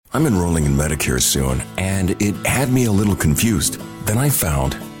I'm enrolling in Medicare soon, and it had me a little confused. Then I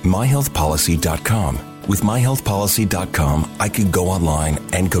found myhealthpolicy.com. With myhealthpolicy.com, I could go online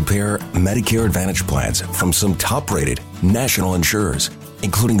and compare Medicare Advantage plans from some top-rated national insurers,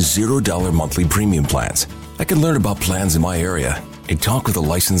 including $0 monthly premium plans. I could learn about plans in my area and talk with a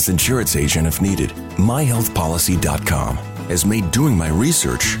licensed insurance agent if needed. myhealthpolicy.com has made doing my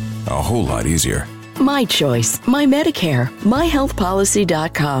research a whole lot easier. My choice, my Medicare,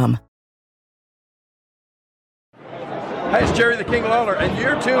 myhealthpolicy.com. Hi, it's Jerry the King Lawler, and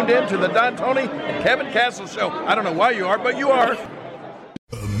you're tuned in to the Don Tony and Kevin Castle Show. I don't know why you are, but you are.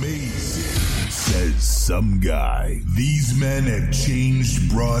 Amazing, says some guy. These men have changed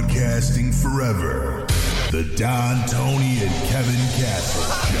broadcasting forever. The Don Tony and Kevin Castle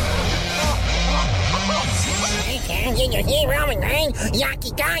Show. Did you hear Roman Reigns?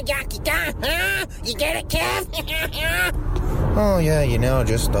 Yaki-ga, huh? You get it, Kev? Oh, yeah,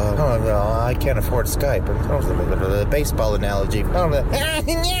 I can't afford Skype. The baseball analogy.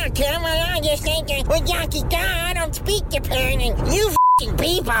 Yeah, Kev, I just think with Yaki-ga, I don't speak Japan, and you f***ing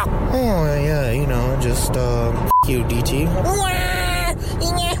people. Oh, yeah, you, DT.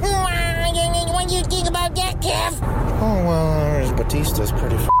 What do you think about that, Kev? Oh, well, Batista's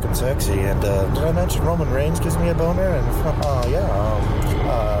pretty f***ing sexy, and did I mention Roman Reigns gives me a boner? And,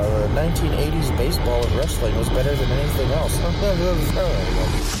 1980s baseball and wrestling was better than anything else.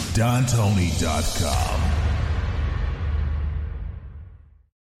 DonTony.com.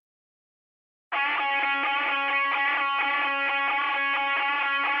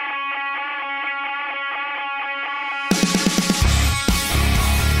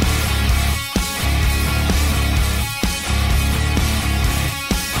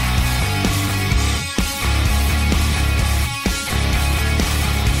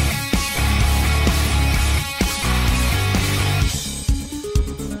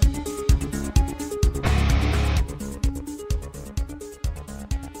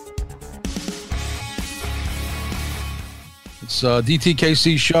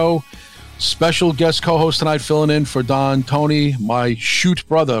 DTKC show. Special guest co-host tonight filling in for Don Tony, my shoot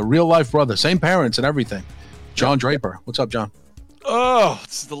brother, real life brother, same parents and everything. John Draper. What's up, John? Oh,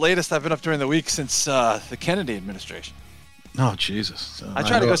 this is the latest I've been up during the week since the Kennedy administration. Oh, Jesus. I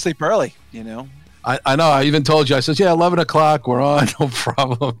try to go sleep early, I know. I even told you. I said, 11 o'clock. We're on. No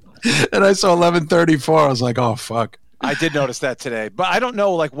problem. And I saw 11:34. I was like, oh, fuck. I did notice that today. But I don't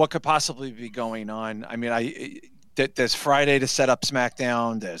know, what could possibly be going on. I mean, there's Friday to set up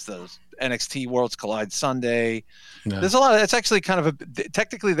SmackDown. There's those NXT Worlds Collide Sunday. Yeah. There's a lot of. It's actually kind of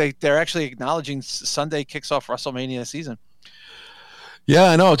technically they're actually acknowledging Sunday kicks off WrestleMania season.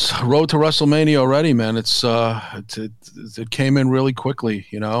 Yeah, I know. It's road to WrestleMania already, man. It came in really quickly,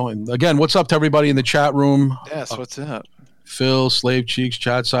 And again, what's up to everybody in the chat room? Yes, what's up? Phil, Slave Cheeks,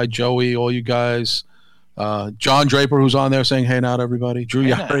 Chat Side, Joey, all you guys. John Draper, who's on there saying, "Hey, now to everybody." Drew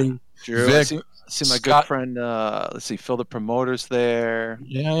Yari, Vic. See my Scott. Good friend, let's see, Phil the Promoter's there.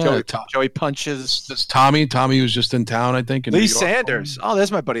 Yeah. Joey Punches. That's Tommy. Tommy was just in town, I think. Lee Sanders. Oh,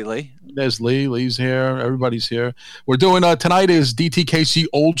 there's my buddy Lee. There's Lee. Lee's here. Everybody's here. We're doing, tonight is DTKC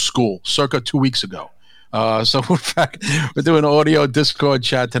Old School, circa 2 weeks ago. So we're doing audio Discord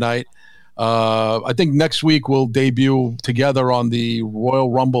chat tonight. I think next week we'll debut together on the Royal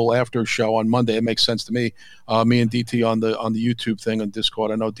Rumble after show on Monday. It makes sense to me. Me and DT on the YouTube thing on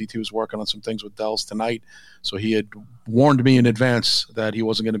Discord. I know DT was working on some things with Dells tonight, so he had warned me in advance that he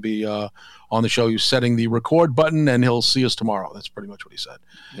wasn't going to be on the show. He was setting the record button, and he'll see us tomorrow. That's pretty much what he said.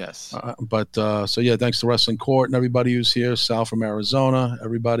 Yes. Thanks to Wrestling Court and everybody who's here. Sal from Arizona,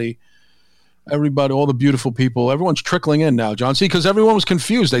 everybody, all the beautiful people. Everyone's trickling in now, John. See, because everyone was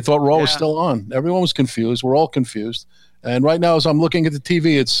confused. They thought Raw was still on. Everyone was confused. We're all confused. And right now, as I'm looking at the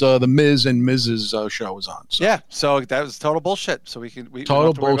TV, it's the Miz and Mrs. Show is on. So. Yeah, so that was total bullshit. So we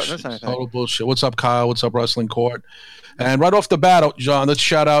total bullshit. Total bullshit. What's up, Kyle? What's up, Wrestling Court? And right off the bat, John, let's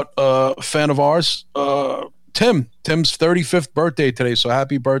shout out a fan of ours, Tim. Tim's 35th birthday today. So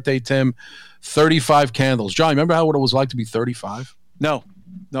happy birthday, Tim. 35 candles. John, remember what it was like to be 35? No,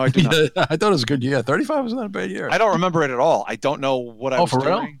 I do not. I thought it was a good year. 35 was not a bad year. I don't remember it at all. I don't know what I was doing.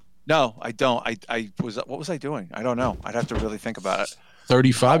 Real? No, I don't. What was I doing? I don't know. I'd have to really think about it.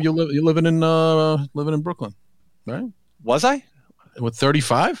 35? You're living in Brooklyn, right? Was I? With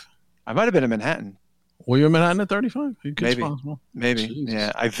 35? I might have been in Manhattan. Were you in Manhattan at 35? Maybe. Jesus.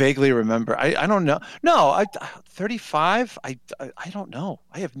 Yeah, I vaguely remember. I don't know. No, 35. I don't know.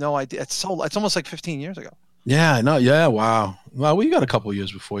 I have no idea. It's almost like 15 years ago. Yeah, I know. Yeah, wow. Well, you got a couple of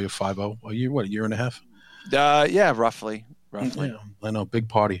years before you're 50. A year and a half? Yeah, roughly. Yeah, I know. Big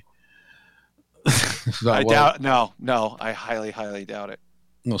party. I doubt. No. I highly, highly doubt it.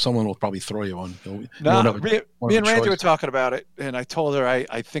 No, someone will probably throw you one. Me and Randy were talking about it, and I told her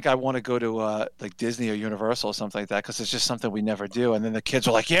I think I want to go to like Disney or Universal or something like that because it's just something we never do. And then the kids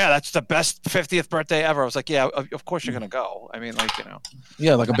were like, "Yeah, that's the best 50th birthday ever." I was like, "Yeah, of course you're gonna go." I mean, like, you know.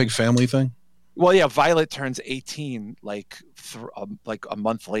 Yeah, like a big family thing. Well, yeah, Violet turns 18 like a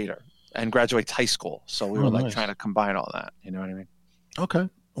month later and graduates high school, so we were like trying to combine all that. You know what I mean? Okay.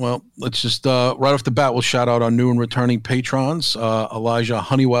 Well, let's just right off the bat, we'll shout out our new and returning patrons, Elijah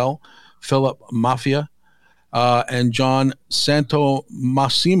Honeywell, Philip Mafia, and John Santo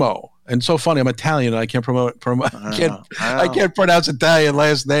Massimo. And so funny, I'm Italian, and I can't I can't pronounce Italian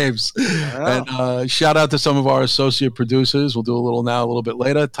last names. And shout out to some of our associate producers. We'll do a little bit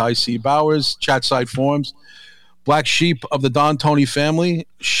later. Ty C. Bowers, Chatside Forums, Black Sheep of the Don Tony family,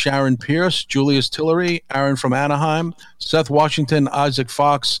 Sharon Pierce, Julius Tillery, Aaron from Anaheim, Seth Washington, Isaac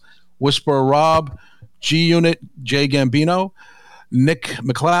Fox, Whisperer Rob, G Unit, Jay Gambino, Nick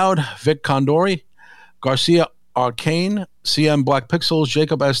McLeod, Vic Condori, Garcia Arcane, CM Black Pixels,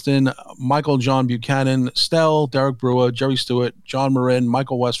 Jacob Eston, Michael John Buchanan, Stell, Derek Brewer, Jerry Stewart, John Marin,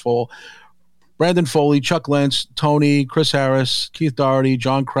 Michael Westfall, Brandon Foley, Chuck Lentz, Tony, Chris Harris, Keith Doherty,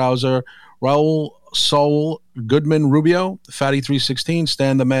 John Krauser, Raul Soul, Goodman Rubio, Fatty 316,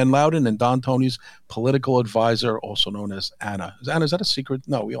 Stan the Man Loudon, and Don Tony's political advisor, also known as Anna. Is that a secret?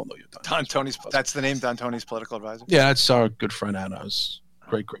 No, we all know you. Don Tony's. That's the name. Don Tony's political advisor. Yeah, that's our good friend Anna. Is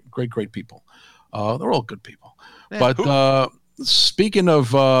great people. They're all good people. Yeah, but speaking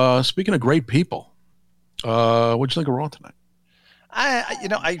of great people, what'd you think of Raw tonight?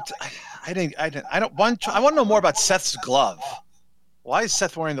 I want to know more about Seth's glove. Why is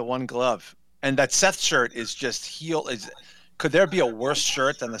Seth wearing the one glove? And that Seth shirt is just heel. Could there be a worse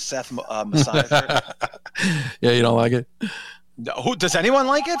shirt than the Seth Messiah shirt? Yeah, you don't like it? No, does anyone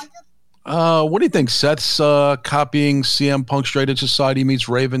like it? What do you think? Seth's copying CM Punk Straight Edge Society meets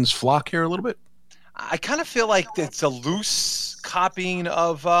Raven's Flock here a little bit? I kind of feel like it's a loose copying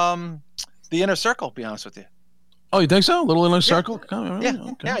of the Inner Circle, to be honest with you. Oh, you think so? A little Inner Circle? Yeah,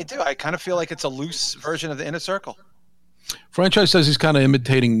 okay. Yeah, I do. I kind of feel like it's a loose version of the Inner Circle. Franchise says he's kind of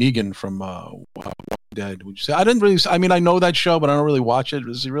imitating Negan from Walking Dead. Would you say? I didn't really. I mean, I know that show, but I don't really watch it.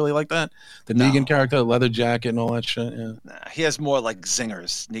 Is he really like that? The Negan character, the leather jacket, and all that shit. Yeah. Nah, he has more like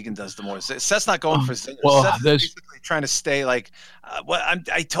zingers. Negan does the more. Seth's not going for zingers. Well, Seth's basically trying to stay like,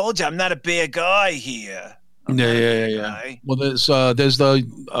 I told you, I'm not a bad guy here. Yeah. Well, there's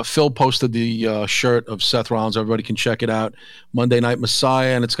the Phil posted the shirt of Seth Rollins. Everybody can check it out. Monday Night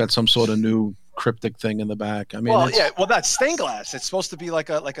Messiah, and it's got some sort of new cryptic thing in the back. I mean, that's stained glass. It's supposed to be like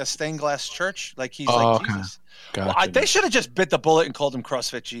a stained glass church, like he's like okay. Jesus. Gotcha. Well, they should have just bit the bullet and called him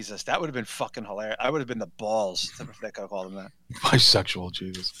CrossFit Jesus. That would have been fucking hilarious. I would have been the balls if they could have called him that. Bisexual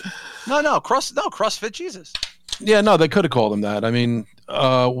Jesus. No, CrossFit Jesus. Yeah, no, they could have called him that. I mean,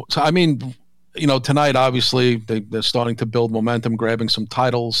 tonight obviously they're starting to build momentum, grabbing some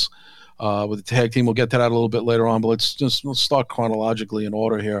titles with the tag team. We'll get to that a little bit later on, but let's start chronologically in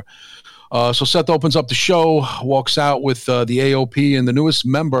order here. So Seth opens up the show, walks out with the AOP and the newest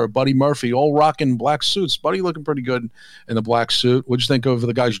member, Buddy Murphy, all rocking black suits. Buddy looking pretty good in the black suit. What'd you think of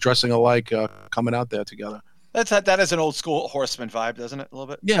the guys dressing alike coming out there together? That is an old school Horseman vibe, doesn't it? A little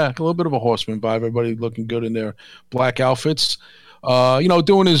bit. Yeah, a little bit of a Horseman vibe. Everybody looking good in their black outfits.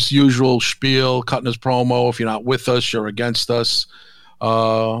 Doing his usual spiel, cutting his promo. If you're not with us, you're against us.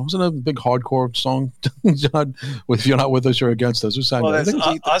 Wasn't a big hardcore song, John? If you're not with us, you're against us. Who sang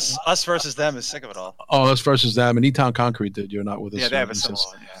that? Us versus them is sick of it all. Oh, us versus them. And E-Town Concrete did. You're not with us. Yeah, they have a similar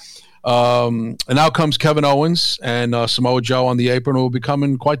one. And now comes Kevin Owens and Samoa Joe on the apron, who will be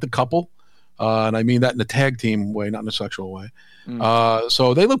becoming quite the couple. And I mean that in a tag team way, not in a sexual way.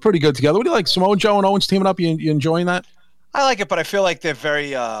 So they look pretty good together. What do you like? Samoa Joe and Owens teaming up? You enjoying that? I like it, but I feel like they're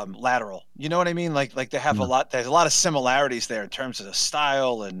very lateral. You know what I mean? Like they have there's a lot of similarities there in terms of the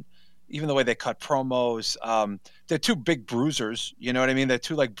style and even the way they cut promos. They're two big bruisers. You know what I mean? They're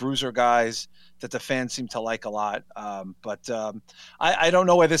two like bruiser guys that the fans seem to like a lot. But I don't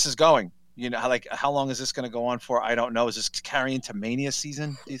know where this is going. You know, how long is this going to go on for? I don't know. Is this carrying to Mania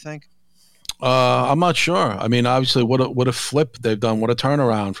season, do you think? I'm not sure. I mean, obviously, what a flip they've done. What a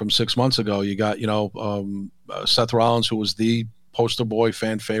turnaround from 6 months ago. You got, Seth Rollins, who was the poster boy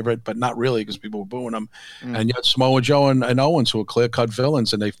fan favorite, but not really because people were booing him. And yet Samoa Joe and Owens, who are clear-cut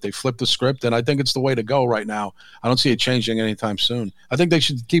villains, and they flipped the script, and I think it's the way to go right now. I don't see it changing anytime soon. I think they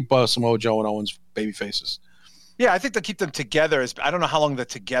should keep Samoa Joe and Owens baby faces. Yeah, I think they'll keep them together. I don't know how long the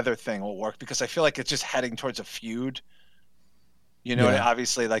together thing will work because I feel like it's just heading towards a feud. You know,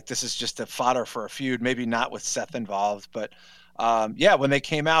 obviously, like this is just a fodder for a feud, maybe not with Seth involved, but when they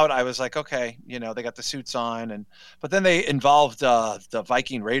came out, I was like, okay, you know, they got the suits on, but then they involved the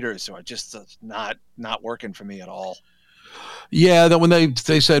Viking Raiders, who are just not working for me at all. Yeah, that when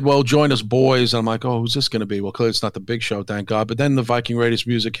they said, well, join us, boys, I'm like, oh, who's this going to be? Well, clearly it's not the Big Show, thank God. But then the Viking Raiders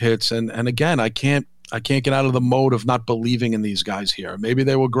music hits, and again, I can't get out of the mode of not believing in these guys here. Maybe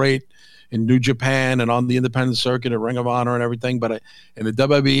they were great in New Japan and on the independent circuit and Ring of Honor and everything, but in the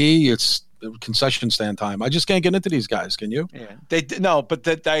WWE, it's concession stand time. I just can't get into these guys. Can you? Yeah,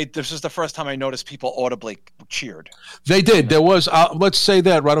 this was the first time I noticed people audibly cheered. They did. There was. Let's say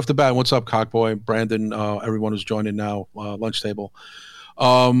that right off the bat. What's up, Cockboy, Brandon? Everyone who's joining now. Lunch table.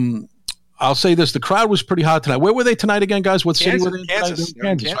 I'll say this: the crowd was pretty hot tonight. Where were they tonight again, guys? What city were they? Kansas.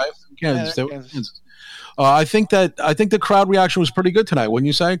 Kansas, right? Kansas. Kansas. I think the crowd reaction was pretty good tonight. Wouldn't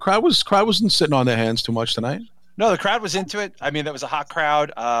you say? Crowd wasn't sitting on their hands too much tonight. No, the crowd was into it. I mean, that was a hot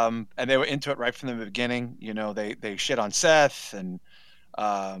crowd, and they were into it right from the beginning. You know, they shit on Seth, and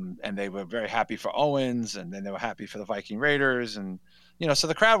they were very happy for Owens, and then they were happy for the Viking Raiders, and you know, so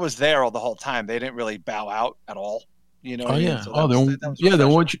the crowd was there all the whole time. They didn't really bow out at all. You know. Oh yeah. So then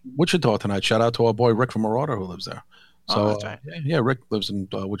Wichita tonight. Shout out to our boy Rick from Marauder who lives there. So that's right. Rick lives in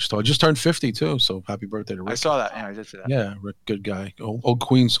Wichita. Just turned 50 too. So happy birthday to Rick. I saw that. Yeah, I did see that. Yeah, Rick, good guy. Old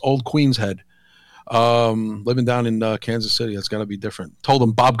Queens head. Living down in Kansas City. That's got to be different. Told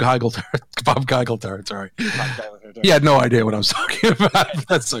him Bob Geigel territory. He had no idea what I was talking about.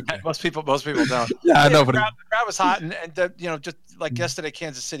 That's okay. Most people don't. Yeah, I know. But the crowd was hot, and you know, just like yesterday,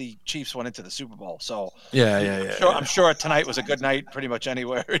 Kansas City Chiefs went into the Super Bowl. So yeah. I'm sure tonight was a good night, pretty much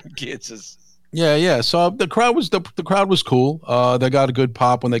anywhere in Kansas. Yeah. So the crowd was cool. They got a good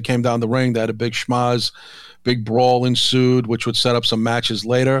pop when they came down the ring. They had a big schmaz, big brawl ensued, which would set up some matches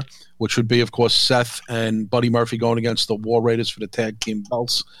later, which would be, of course, Seth and Buddy Murphy going against the War Raiders for the tag team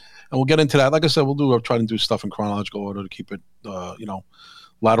belts. And we'll get into that. Like I said, we'll try to do stuff in chronological order to keep it,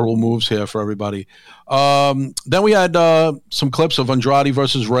 lateral moves here for everybody. Then we had some clips of Andrade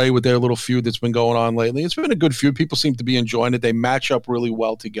versus Ray with their little feud that's been going on lately. It's been a good feud. People seem to be enjoying it. They match up really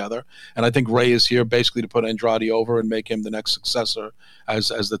well together. And I think Ray is here basically to put Andrade over and make him the next successor as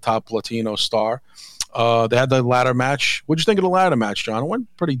the top Latino star. They had the ladder match. What'd you think of the ladder match, John? It went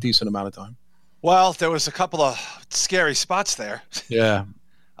a pretty decent amount of time. Well, there was a couple of scary spots there. Yeah.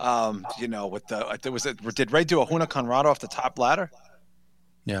 Did Ray do a Huna Conrado off the top ladder?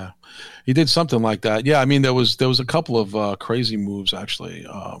 Yeah, he did something like that. Yeah, I mean there was a couple of crazy moves actually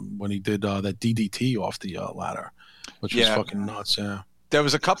when he did that DDT off the ladder, which was fucking nuts. Yeah, there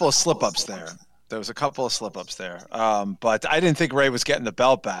was a couple of slip ups there. But I didn't think Ray was getting the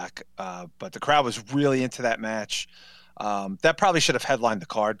belt back. But the crowd was really into that match. That probably should have headlined the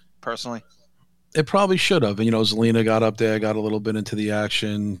card, personally. It probably should have. And, Zelina got up there, got a little bit into the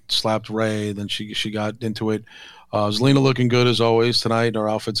action, slapped Ray, then she got into it. Zelina looking good as always tonight. Her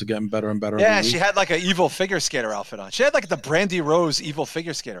outfits are getting better and better. Yeah, she had like an evil figure skater outfit on. She had like the Brandy Rose evil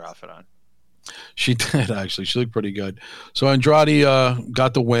figure skater outfit on. She did, actually. She looked pretty good. So Andrade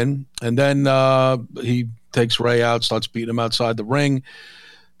got the win, and then he takes Ray out, starts beating him outside the ring.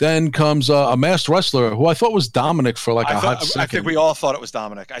 Then comes a masked wrestler who I thought was Dominic for a hot second. I think we all thought it was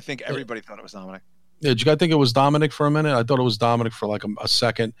Dominic. I think everybody thought it was Dominic. Yeah, did you guys think it was Dominic for a minute? I thought it was Dominic for like a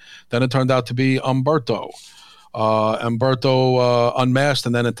second. Then it turned out to be Humberto. Humberto unmasked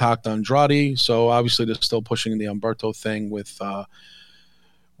and then attacked Andrade. So obviously they're still pushing the Humberto thing with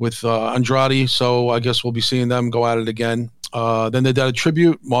Andrade. So I guess we'll be seeing them go at it again. Then they did a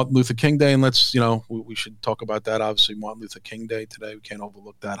tribute, Martin Luther King Day, and we should talk about that. Obviously, Martin Luther King Day today. We can't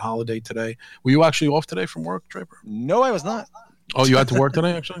overlook that holiday today. Were you actually off today from work, Draper? No, I was not. Oh, you had to work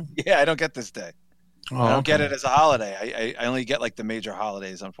today, actually? Yeah, I don't get this day. I don't get it as a holiday. I only get like the major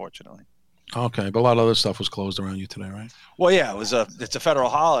holidays, unfortunately. Okay, but a lot of other stuff was closed around you today, right? Well, yeah, it's a federal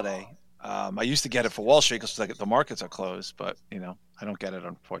holiday. I used to get it for Wall Street because the markets are closed, but I don't get it,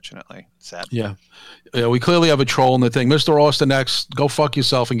 unfortunately. Sad. Yeah, we clearly have a troll in the thing. Mr. Austin X, go fuck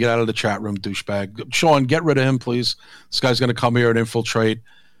yourself and get out of the chat room, douchebag. Sean, get rid of him, please. This guy's going to come here and infiltrate.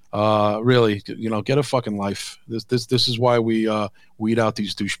 Really, get a fucking life. This is why we weed out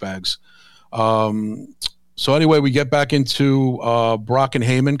these douchebags. So anyway, we get back into Brock and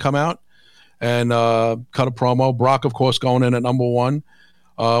Heyman come out and cut a promo. Brock, of course, going in at number 1.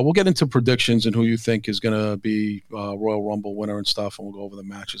 We'll get into predictions and who you think is going to be Royal Rumble winner and stuff, and we'll go over the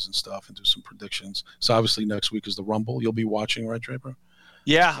matches and stuff and do some predictions. So obviously next week is the Rumble. You'll be watching, right, Draper?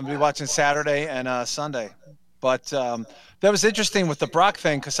 Yeah, I'm going to be watching Saturday and Sunday. But that was interesting with the Brock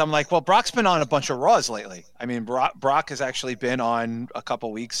thing because I'm like, well, Brock's been on a bunch of Raws lately. I mean, Brock has actually been on a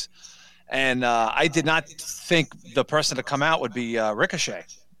couple weeks, and I did not think the person to come out would be Ricochet.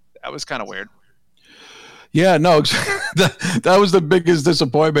 That was kind of weird. Yeah, no, that was the biggest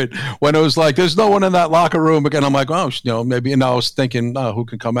disappointment when it was like, there's no one in that locker room again. I'm like, oh, maybe. And I was thinking, who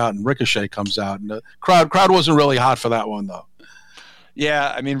can come out? And Ricochet comes out, and the crowd wasn't really hot for that one though.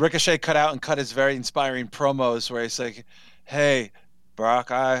 Yeah, I mean, Ricochet cut his very inspiring promos where he's like, "Hey,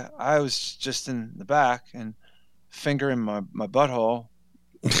 Brock, I was just in the back and fingering my butthole,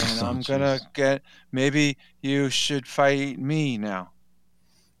 and I'm gonna get. Maybe you should fight me now."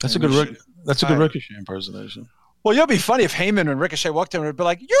 That's a good Ricochet impersonation. Well, it'd be funny if Heyman and Ricochet walked in and would be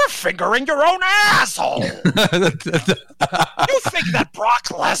like, "You're fingering your own asshole." You think that Brock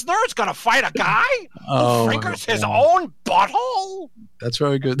Lesnar is going to fight a guy who fingers his own butthole? That's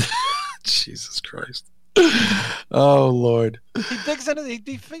very good. Jesus Christ. Oh, Lord. He digs into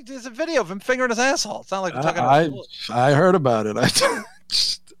there's a video of him fingering his asshole. It's not like we're talking about I heard about it.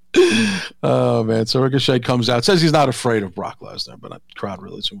 Oh, man. So Ricochet comes out, says he's not afraid of Brock Lesnar, but the crowd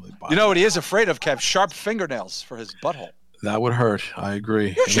really isn't really buying. You know what he is afraid of, Kev? Sharp fingernails for his butthole. That would hurt. I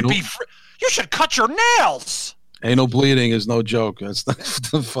agree. You should cut your nails. Anal bleeding is no joke. That's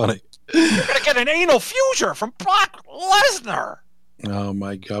not funny. You're going to get an anal fusure from Brock Lesnar. Oh,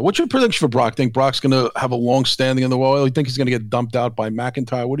 my God. What's your prediction for Brock? Think Brock's going to have a long standing in the Royal? You think he's going to get dumped out by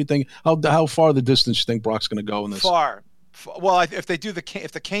McIntyre? What do you think? How far the distance do you think Brock's going to go in this? Far. Well, if they do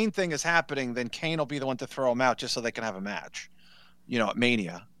if the Kane thing is happening, then Kane will be the one to throw him out just so they can have a match, at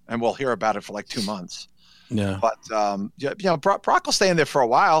Mania, and we'll hear about it for like 2 months. Yeah. But Brock will stay in there for a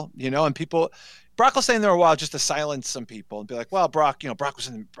while, and Brock will stay in there a while just to silence some people and be like, well, Brock was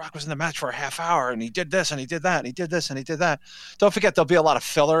in the match for a half hour and he did this and he did that and he did this and he did that. Don't forget there'll be a lot of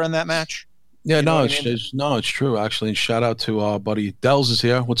filler in that match. Yeah, it's true actually. And shout out to our buddy Dells is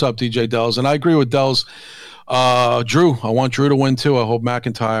here. What's up, DJ Dells? And I agree with Dells. Drew, I want Drew to win too. I hope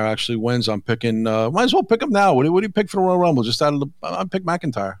McIntyre actually wins. I'm picking. Might as well pick him now. What do you pick for the Royal Rumble? I pick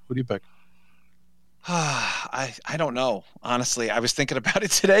McIntyre. Who do you pick? I don't know. Honestly, I was thinking about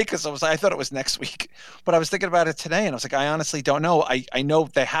it today because I thought it was next week, but I was thinking about it today and I was like, I honestly don't know. I know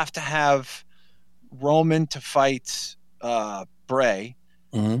they have to have Roman to fight Bray,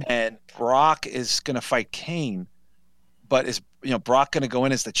 and Brock is going to fight Kane, but is Brock going to go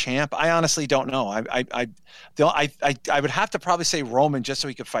in as the champ? I honestly don't know. I would have to probably say Roman just so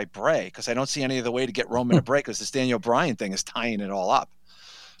he could fight Bray because I don't see any other way to get Roman to Bray because this Daniel Bryan thing is tying it all up.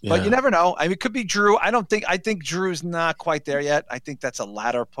 Yeah. But you never know. I mean, it could be Drew. I think Drew's not quite there yet. I think that's a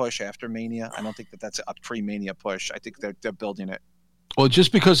ladder push after Mania. I don't think that's a pre-Mania push. I think they're building it. Well,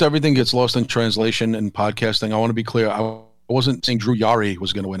 just because everything gets lost in translation and podcasting, I want to be clear. I wasn't saying Drew Yari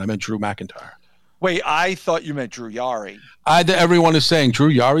was going to win. I meant Drew McIntyre. Wait, I thought you meant Drew Yari. Everyone is saying Drew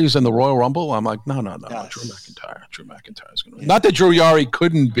Yari's in the Royal Rumble. I'm like, no, yes. Drew McIntyre. Drew McIntyre is going to win. Not that Drew Yari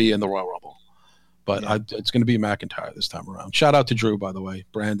couldn't be in the Royal Rumble. But it's going to be McIntyre this time around. Shout out to Drew, by the way.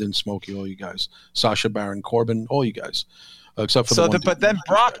 Brandon, Smokey, all you guys. Sasha, Baron Corbin, all you guys. Except for but then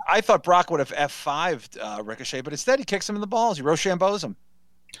Brock, I thought Brock would have F5'd Ricochet, but instead he kicks him in the balls. He Rochambeaus him.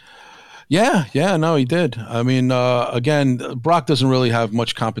 Yeah, no, he did. I mean, again, Brock doesn't really have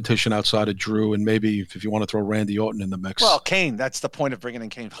much competition outside of Drew, and maybe if you want to throw Randy Orton in the mix. Well, Kane, that's the point of bringing in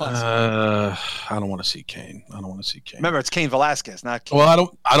Kane Velasquez. I don't want to see Kane. Remember, it's Kane Velasquez, not Kane. Well,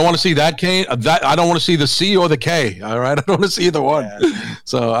 I don't want to see that Kane. I don't want to see the C or the K, all right? I don't want to see either one. Yeah.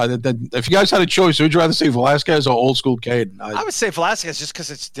 So if you guys had a choice, would you rather see Velasquez or old school Kane? I would say Velasquez just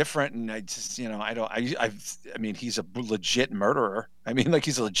because it's different, and I mean, he's a legit murderer. I mean, like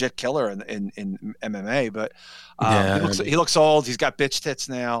he's a legit killer in MMA, but he looks old. He's got bitch tits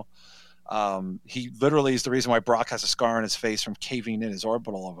now. He literally is the reason why Brock has a scar on his face from caving in his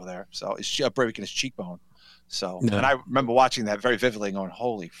orbital over there. So he's breaking his cheekbone. So, and I remember watching that very vividly and going,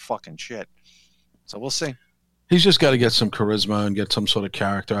 holy fucking shit. So we'll see. He's just got to get some charisma and get some sort of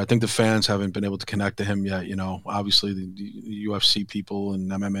character. I think the fans haven't been able to connect to him yet. Obviously the UFC people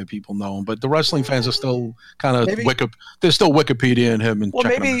and MMA people know him, but the wrestling fans are still kind of they're still Wikipedia and him. And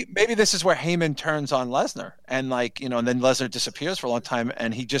maybe this is where Heyman turns on Lesnar and and then Lesnar disappears for a long time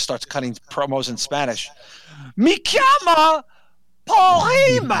and he just starts cutting promos in Spanish. Me llama Paul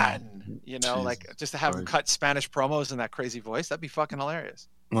Heyman. Just to have him cut Spanish promos in that crazy voice, that'd be fucking hilarious.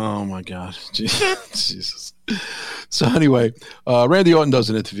 Oh my God, Jesus! So anyway, Randy Orton does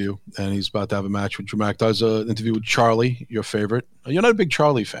an interview, and he's about to have a match with Drew McIntyre. Does an interview with Charlie, your favorite. You're not a big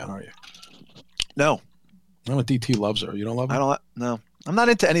Charlie fan, are you? No. I know DT loves her. You don't love her? No. I'm not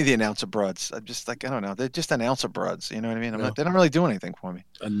into any of the announcer broads. I'm just I don't know. They're just announcer broads. You know what I mean? They don't really do anything for me.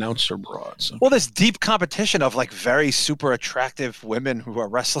 Announcer broads. Okay. Well, there's deep competition of very super attractive women who are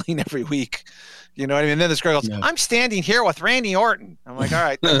wrestling every week. You know what I mean? And then this girl goes, I'm standing here with Randy Orton. I'm like, all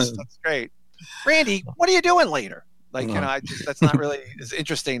right, that's great. Randy, what are you doing later? Like, that's not really as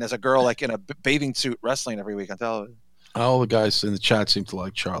interesting as a girl like in a bathing suit wrestling every week on television. All the guys in the chat seem to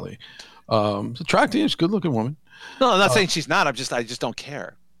like Charlie. Attractive, good-looking woman. No, I'm not saying she's not. I just don't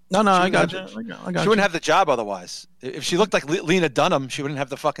care. No, I got you. She wouldn't have the job otherwise. If she looked like Lena Dunham, she wouldn't have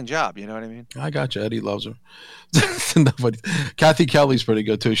the fucking job. You know what I mean? I got you. Eddie loves her. Kathy Kelly's pretty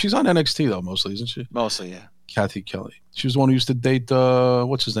good too. She's on NXT though, mostly, isn't she? Mostly, yeah. Kathy Kelly. She was the one who used to date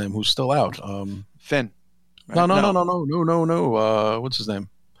what's his name? Who's still out? Finn. Right? No. What's his name?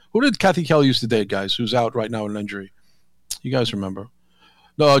 Who did Kathy Kelly used to date, guys? Who's out right now with an injury? You guys remember?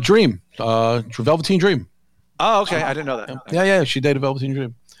 No, Dream. Velveteen Dream. Oh, okay. I didn't know that. Yeah. She dated Velveteen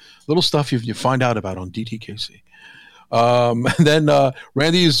Dream. Little stuff you find out about on DTKC. And then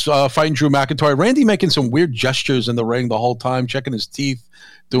Randy's fighting Drew McIntyre. Randy making some weird gestures in the ring the whole time, checking his teeth,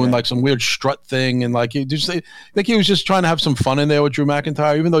 doing like some weird strut thing, and like I think he was just trying to have some fun in there with Drew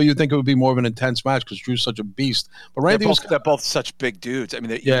McIntyre. Even though you think it would be more of an intense match because Drew's such a beast, but Randy they're both such big dudes. I mean,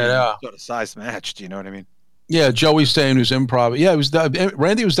 they're sort of size matched. You know what I mean? Yeah, Joey's saying who's improv. Yeah,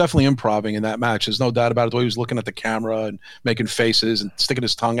 Randy was definitely improving in that match. There's no doubt about it. The way he was looking at the camera and making faces and sticking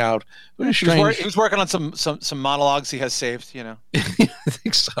his tongue out. He was working on some monologues he has saved. You know, I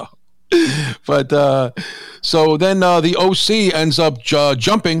think so. But so then the OC ends up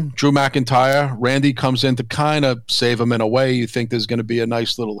jumping Drew McIntyre. Randy comes in to kind of save him in a way. You think there's going to be a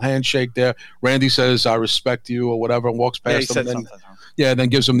nice little handshake there. Randy says, "I respect you" or whatever, and walks past him. And then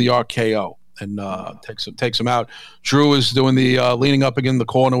gives him the RKO. And takes him out. Drew is doing the leaning up again in the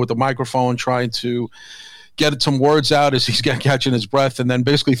corner with the microphone, trying to get some words out as he's catching his breath, and then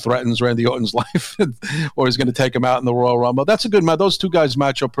basically threatens Randy Orton's life, or he's going to take him out in the Royal Rumble. That's a good match. Those two guys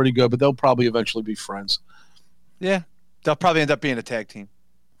match up pretty good, but they'll probably eventually be friends. Yeah, they'll probably end up being a tag team.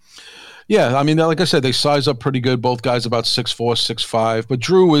 Yeah, I mean, like I said, they size up pretty good. Both guys about 6'4", 6'5". But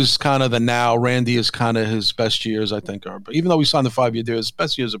Drew is kind of the now. Randy is kind of his best years, I think. But even though he signed the 5-year deal, his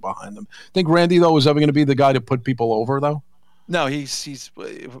best years are behind him. Think Randy, though, is ever going to be the guy to put people over, though? No, he's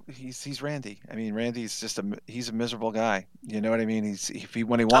Randy. I mean, Randy's just he's a miserable guy. You know what I mean?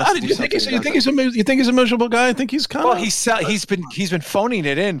 When he wants to do something. You think he's a miserable guy? I think he's kind of. Well, he's been phoning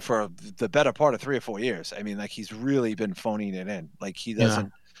it in for the better part of 3 or 4 years. I mean, like he's really been phoning it in. Like he doesn't.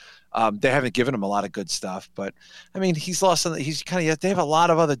 Yeah. They haven't given him a lot of good stuff, but I mean, he's lost. They have a lot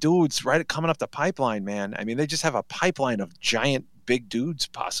of other dudes right coming up the pipeline, man. I mean, they just have a pipeline of giant, big dudes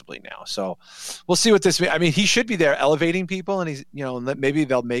possibly now. So we'll see what this means. I mean, he should be there elevating people, and he's, maybe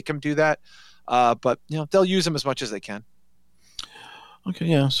they'll make him do that. But they'll use him as much as they can. Okay,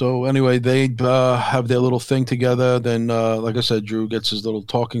 yeah. So anyway, they have their little thing together. Then, like I said, Drew gets his little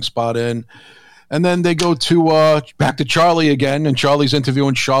talking spot in. And then they go to back to Charlie again, and Charlie's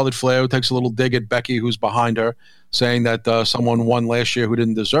interviewing Charlotte Flair, who takes a little dig at Becky, who's behind her, saying that someone won last year who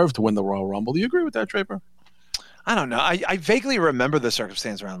didn't deserve to win the Royal Rumble. Do you agree with that, Draper? I don't know. I vaguely remember the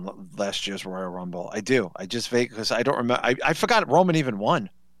circumstance around last year's Royal Rumble. I do. I just because I don't remember. I forgot Roman even won.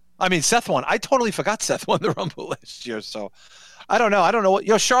 I mean, Seth won. I totally forgot Seth won the Rumble last year. So I don't know. I don't know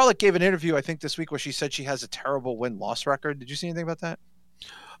what. Charlotte gave an interview, I think, this week where she said she has a terrible win-loss record. Did you see anything about that?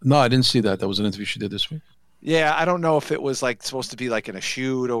 No, I didn't see that. That was an interview she did this week. Yeah, I don't know if it was like supposed to be like in a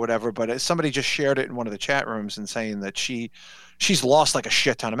shoot or whatever, but somebody just shared it in one of the chat rooms and saying that she's lost like a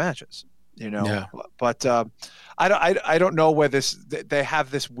shit ton of matches, Yeah. But I don't know where they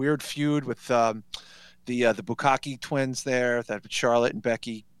have this weird feud with the Bukaki twins there, that Charlotte and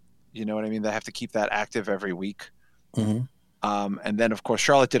Becky. You know what I mean? They have to keep that active every week. Mm-hmm. And then of course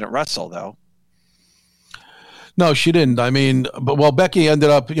Charlotte didn't wrestle though. No, she didn't. I mean, Becky ended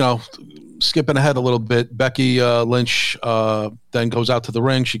up, skipping ahead a little bit. Becky Lynch then goes out to the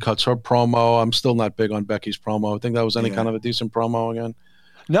ring. She cuts her promo. I'm still not big on Becky's promo. I think that was any kind of a decent promo again.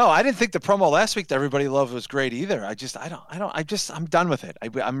 No, I didn't think the promo last week that everybody loved was great either. I'm done with it.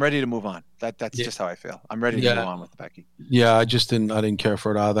 I'm ready to move on. That's just how I feel. I'm ready to move on with Becky. Yeah, I didn't care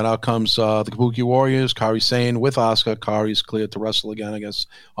for it either. Then out comes the Kabuki Warriors, Kairi Sane with Asuka. Kairi's cleared to wrestle again, I guess,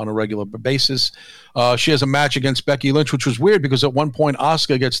 on a regular basis. She has a match against Becky Lynch, which was weird because at one point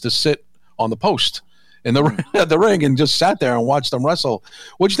Asuka gets to sit on the post in the ring and just sat there and watched them wrestle.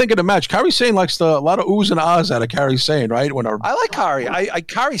 What'd you think of the match? Kairi Sane likes a lot of oohs and ahs out of Kairi Sane, right? I like Kairi.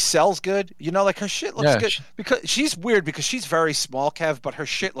 Kairi sells good. Like her shit looks good because she's weird because she's very small, Kev, but her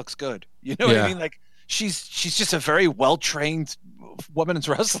shit looks good. You know what I mean? Like she's just a very well trained women's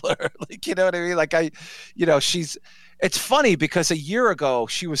wrestler. Like you know what I mean? Like it's funny because a year ago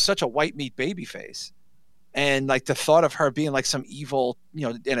she was such a white meat babyface. And like the thought of her being like some evil,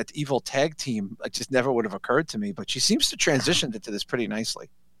 in an evil tag team, just never would have occurred to me. But she seems to transition into this pretty nicely.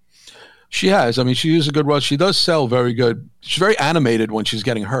 She has. I mean, she is a good wrestler. She does sell very good. She's very animated when she's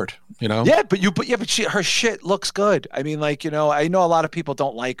getting hurt. Yeah, but her shit looks good. I mean, like, I know a lot of people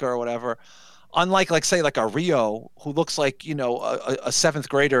don't like her or whatever. Unlike, like, say, like a Rio, who looks like, a seventh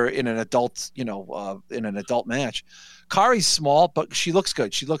grader in an adult, in an adult match. Kari's small, but she looks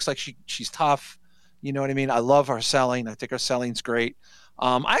good. She looks like she's tough. You know what I mean? I love her selling. I think her selling's great.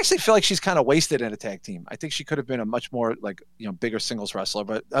 I actually feel like she's kind of wasted in a tag team. I think she could have been a much more, like, bigger singles wrestler,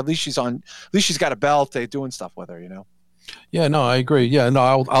 but at least she's got a belt. They're doing stuff with her, Yeah, no, I agree. Yeah, no,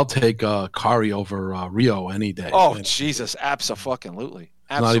 I'll take Kari over Rio any day. Oh, Jesus, absolutely.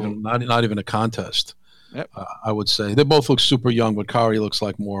 Not even a contest. Yep. I would say they both look super young, but Kari looks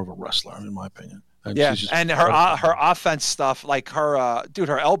like more of a wrestler, in my opinion. And and her offense stuff, like her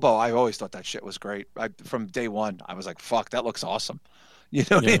her elbow. I always thought that shit was great. From day one, I was like, "Fuck, that looks awesome." You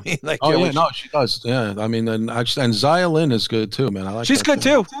know what I mean? Like, she does. Yeah, I mean, and Xia Lin is good too, man. I like. She's good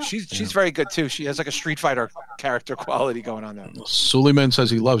too. She's very good too. She has like a Street Fighter character quality going on there. Suleiman says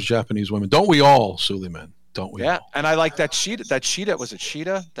he loves Japanese women. Don't we all, Suleiman? Don't we? Yeah, all? And I like that Sheeta. Was it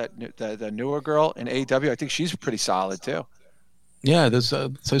Sheeta? The newer girl in AEW. I think she's pretty solid too. Yeah, there's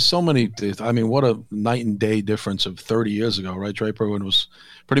so many. I mean, what a night and day difference of 30 years ago, right, Draper? When it was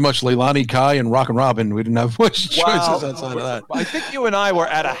pretty much Leilani Kai and Rockin' Robin. We didn't have much choices outside of that. I think you and I were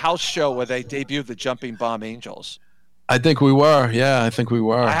at a house show where they debuted the Jumping Bomb Angels. I think we were. Yeah, I think we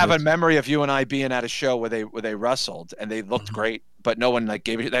were. I have a memory of you and I being at a show where they wrestled and they looked great, but no one like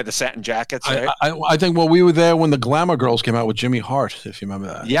gave it. They had the satin jackets. Right? I think we were there when the Glamour Girls came out with Jimmy Hart, if you remember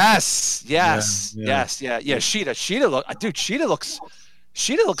that. Yes.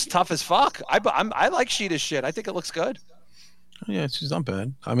 Sheeta looks tough as fuck. I like Sheeta's shit. I think it looks good. Yeah, she's not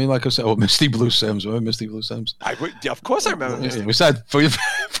bad. I mean, like I said, Misty Blue Sims. Remember Misty Blue Sims? Of course I remember. We said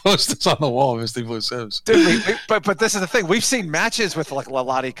posters on the wall, Misty Blue Sims. Dude, but this is the thing. We've seen matches with like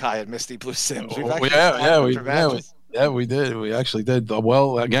Leilani Kai and Misty Blue Sims. We did. We actually did.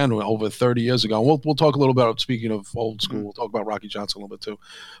 Well, again, over 30 years ago. We'll talk a little bit. Speaking of old school, we'll talk about Rocky Johnson a little bit too,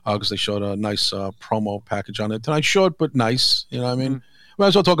 because they showed a nice promo package on it tonight. Short but nice. You know what I mean? Might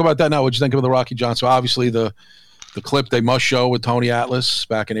as well talk about that now. What'd you think of the Rocky Johnson? Obviously, the clip they must show with Tony Atlas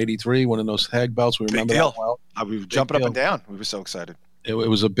back in '83, winning those tag belts. We remember that well. We were jumping up and down. We were so excited. It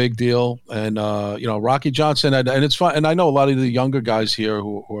was a big deal, and Rocky Johnson, and it's fun. And I know a lot of the younger guys here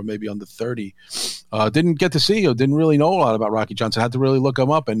who are maybe under 30 didn't get to see or didn't really know a lot about Rocky Johnson. Had to really look him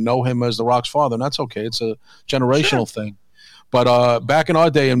up and know him as The Rock's father, and that's okay. It's a generational thing. But back in our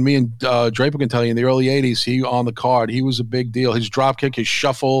day, and me and Draper can tell you, in the early 80s, he on the card, he was a big deal. His drop kick, his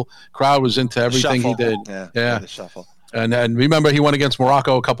shuffle, crowd was into everything he did. Yeah, the shuffle. And remember, he went against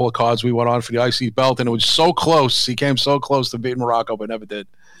Morocco a couple of cards. We went on for the IC belt, and it was so close. He came so close to beating Morocco, but never did.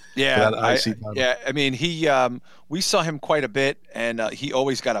 Yeah, I mean, we saw him quite a bit, and he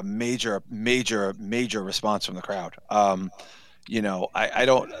always got a major response from the crowd. I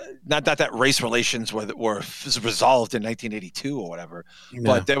don't, not that race relations were resolved in 1982 or whatever,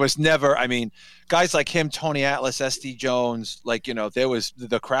 but there was never, I mean, guys like him, Tony Atlas, SD Jones, like,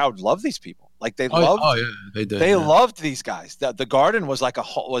 the crowd loved these people. Like they they did. They loved these guys. The Garden was like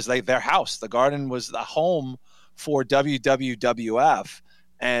their house. The Garden was the home for WWF.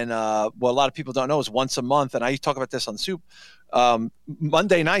 And what a lot of people don't know is once a month, and I talk about this on Soup,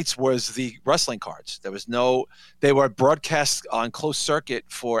 Monday nights was the wrestling cards. They were broadcast on closed circuit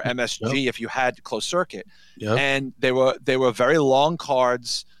for MSG if you had closed circuit. Yep. And they were very long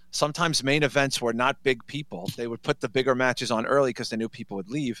cards. Sometimes main events were not big people. They would put the bigger matches on early because they knew people would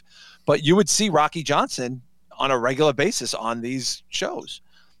leave. But you would see Rocky Johnson on a regular basis on these shows.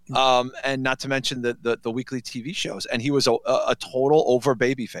 And not to mention the weekly TV shows. And he was a total over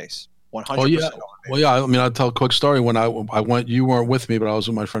babyface. 100%. Well, yeah. I mean, I'll tell a quick story. When I went, you weren't with me, but I was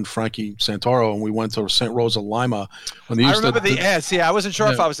with my friend Frankie Santoro, and we went to St. Rosa Lima. When they used I remember the ads. Yeah, I wasn't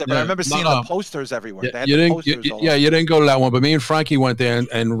sure if I was there, but I remember seeing the posters everywhere. You didn't go to that one, but me and Frankie went there,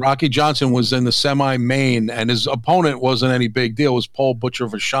 and Rocky Johnson was in the semi-main, and his opponent wasn't any big deal. It was Paul Butcher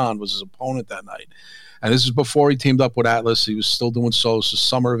Vachon was his opponent that night. And this is before he teamed up with Atlas. He was still doing solos. This is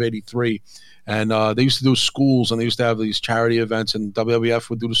summer of '83. And they used to do schools, and they used to have these charity events, and WWF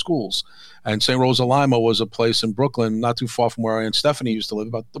would do the schools. And St. Rosa Lima was a place in Brooklyn, not too far from where I and Stephanie used to live,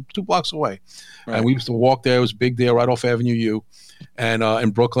 about 2 blocks away. Right. And we used to walk there. It was a big deal right off Avenue U and in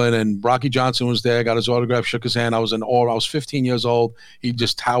Brooklyn. And Rocky Johnson was there, got his autograph, shook his hand. I was in awe. I was 15 years old. He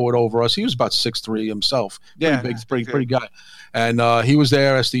just towered over us. He was about 6'3" himself. Pretty guy. And he was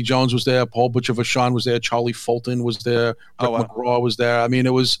there. SD Jones was there. Paul Butcher Vachon was there. Charlie Fulton was there. Rick McGraw was there. I mean,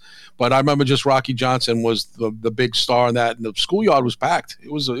 it was. But I remember just Rocky Johnson was the big star in that, and the schoolyard was packed.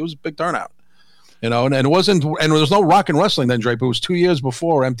 It was a big turnout. You know, and it wasn't, and there was no rock and wrestling then, Draper. It was 2 years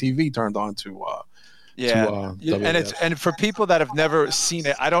before MTV turned on to. And for people that have never seen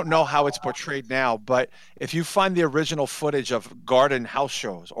it, I don't know how it's portrayed now, but if you find the original footage of Garden house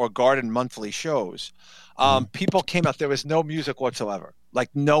shows or Garden monthly shows, people came out. There was no music whatsoever. Like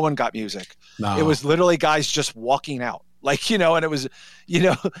no one got music. No. It was literally guys just walking out. Like, and it was,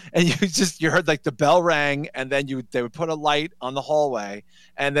 and you heard like the bell rang, and then they would put a light on the hallway,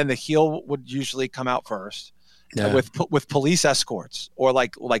 and then the heel would usually come out first. Yeah. With police escorts or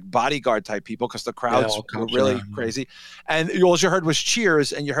like bodyguard type people, because the crowds were really crazy, and all you heard was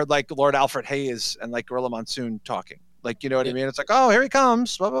cheers, and you heard like Lord Alfred Hayes and like Gorilla Monsoon talking, like, you know what I mean? It's like, oh, here he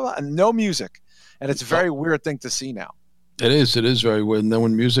comes, blah, blah, blah, and no music, and it's a very weird thing to see now. It is very weird. And then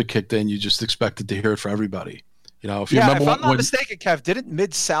when music kicked in, you just expected to hear it for everybody. If you remember, if I'm not mistaken, Kev, didn't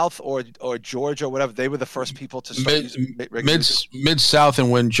Mid-South or Georgia or whatever, they were the first people to start Mid-South,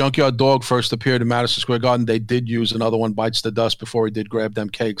 and when Junkyard Dog first appeared in Madison Square Garden, they did use Another One Bites the Dust before he did Grab Them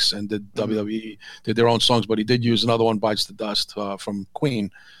Cakes, and did WWE did their own songs, but he did use Another One Bites the Dust from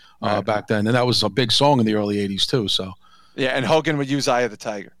Queen back then, and that was a big song in the early 80s too. So and Hogan would use Eye of the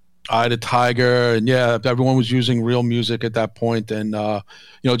Tiger. Eye of the Tiger, and everyone was using real music at that point. And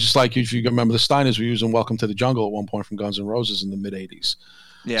just like if you remember, the Steiners were using Welcome to the Jungle at one point from Guns N' Roses in the mid 80s.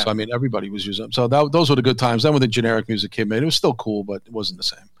 Yeah. So I mean, everybody was using them. So those were the good times. Then when the generic music came in, it was still cool, but it wasn't the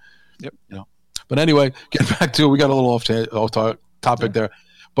same. Yep. But anyway, get back to, we got a little off topic there.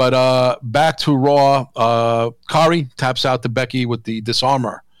 But back to Raw. Kari taps out to Becky with the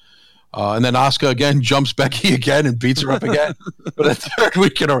disarmor. And then Asuka again jumps Becky again and beats her up again. But the third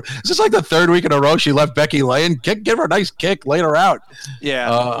week in a row. Is this like the third week in a row she left Becky laying? Give her a nice kick, laid her out.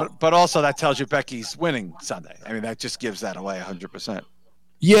 Yeah, but also that tells you Becky's winning Sunday. I mean, that just gives that away 100%.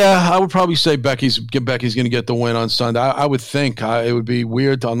 Yeah, I would probably say Becky's going to get the win on Sunday. I would think it would be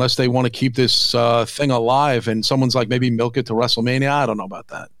weird unless they want to keep this thing alive and someone's like maybe milk it to WrestleMania. I don't know about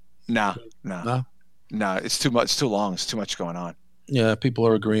that. No. It's too much. It's too long. It's too much going on. Yeah, people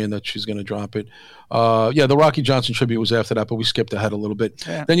are agreeing that she's going to drop it. The Rocky Johnson tribute was after that, but we skipped ahead a little bit.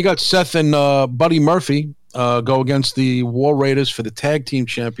 Yeah. Then you got Seth and Buddy Murphy go against the War Raiders for the Tag Team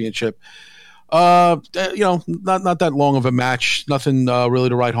Championship. Not that long of a match. Nothing really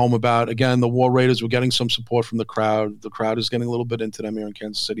to write home about. Again, the War Raiders were getting some support from the crowd. The crowd is getting a little bit into them here in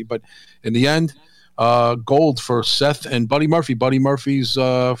Kansas City. But in the end, gold for Seth and Buddy Murphy. Buddy Murphy's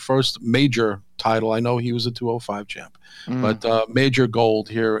first major title. I know he was a 205 champ. But major gold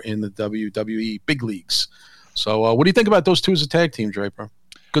here in the WWE big leagues. So what do you think about those two as a tag team, Draper?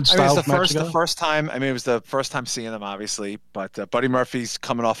 Good style. The first time. I mean, it was the first time seeing them, obviously. But Buddy Murphy's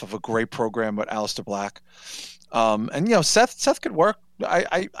coming off of a great program with Aleister Black. And Seth could work.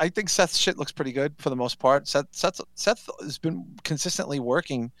 I think Seth's shit looks pretty good for the most part. Seth has been consistently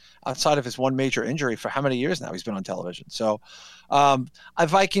working outside of his one major injury for how many years now he's been on television. So,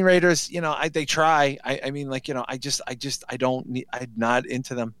 Viking Raiders, they try. I'm not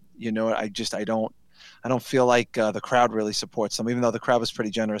into them. I don't feel like the crowd really supports them, even though the crowd was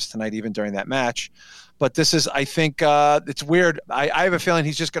pretty generous tonight, even during that match. But this is, I think, it's weird. I have a feeling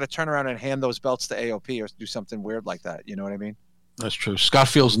he's just going to turn around and hand those belts to AOP or do something weird like that. You know what I mean? That's true. Scott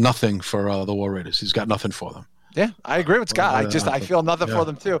feels nothing for the War Raiders. He's got nothing for them. Yeah, I agree with Scott. I feel nothing for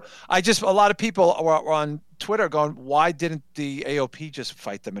them too. A lot of people were on Twitter going, "Why didn't the AOP just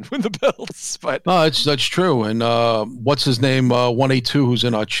fight them and win the belts?" But no, that's true. And what's his name? 182, who's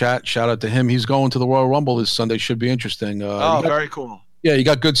in our chat. Shout out to him. He's going to the Royal Rumble this Sunday. Should be interesting. Very cool. Yeah, you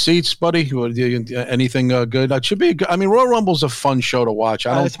got good seats, buddy. Anything good? That should be. I mean, Royal Rumble's a fun show to watch.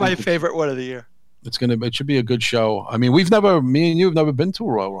 It's my favorite one of the year. It should be a good show. I mean, me and you have never been to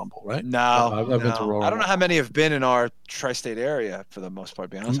a Royal Rumble, right? No, I've never been to a Royal Rumble. I don't know how many have been in our tri-state area for the most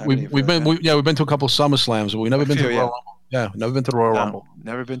part. To be honest, we've been to a couple of SummerSlams, but we've never been to the Royal Rumble. Yeah, never been to the Royal Rumble.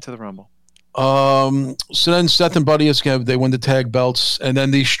 Never been to the Rumble. So then Seth and Buddy they win the tag belts, and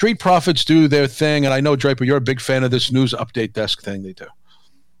then the Street Profits do their thing. And I know, Draper, you're a big fan of this news update desk thing they do.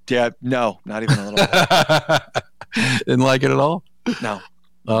 Yeah, no, not even a little bit. Didn't like it at all? No.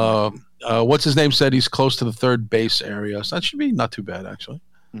 What's his name said he's close to the third base area, so that should be not too bad, actually.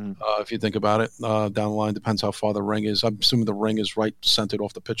 If you think about it, down the line, depends how far the ring is. I'm assuming the ring is right centered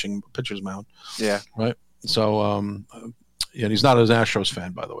off the pitcher's mound. Yeah. Right. So, and he's not an Astros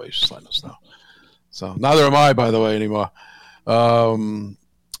fan, by the way. He's just letting us know. So neither am I, by the way, anymore.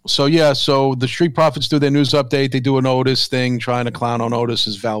 So the Street Profits do their news update. They do an Otis thing, trying to clown on Otis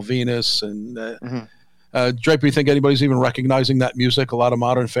as Val Venus and. Draper, you think anybody's even recognizing that music? A lot of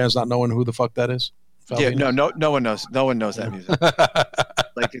modern fans not knowing who the fuck that is? No one knows. No one knows that music.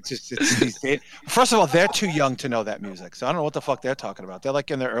 Like it's these days. First of all, they're too young to know that music, so I don't know what the fuck they're talking about. They're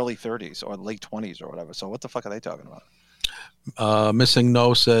like in their early 30s or late 20s or whatever. So what the fuck are they talking about? Missing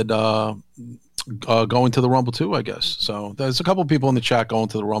No said going to the Rumble too, I guess. So there's a couple of people in the chat going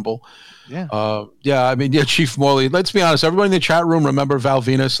to the Rumble. Yeah. I mean, Chief Morley. Let's be honest. Everybody in the chat room remember Val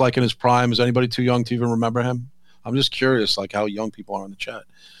Venus like in his prime. Is anybody too young to even remember him? I'm just curious, like how young people are in the chat.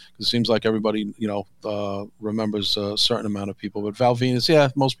 It seems like everybody, remembers a certain amount of people. But Val Venus,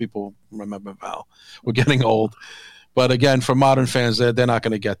 most people remember Val. We're getting old. But again, for modern fans, they're not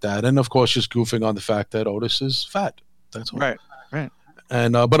going to get that. And, of course, just goofing on the fact that Otis is fat. That's all. Right.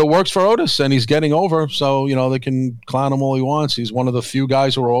 And but it works for Otis, and he's getting over. So, they can clown him all he wants. He's one of the few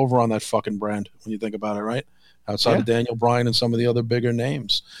guys who are over on that fucking brand, when you think about it, right? Outside of Daniel Bryan and some of the other bigger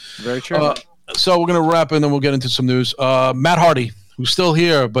names. Very true. So we're going to wrap, and then we'll get into some news. Matt Hardy, who's still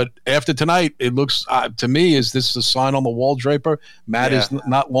here, but after tonight, it looks to me is this a sign on the wall, Draper? Matt is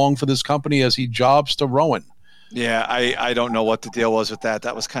not long for this company as he jobs to Rowan. Yeah, I don't know what the deal was with that.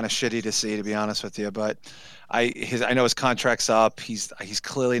 That was kind of shitty to see, to be honest with you. But I know his contract's up. He's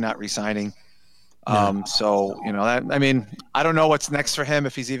clearly not re-signing. So I mean, I don't know what's next for him,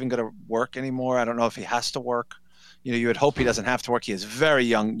 if he's even going to work anymore. I don't know if he has to work. You would hope he doesn't have to work. He has very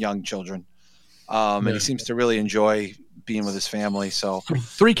young children, and he seems to really enjoy being with his family. So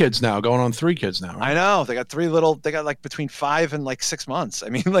 3 kids now, going on 3 kids now. Right? I know they got 3 they got like between 5 and like 6 months. I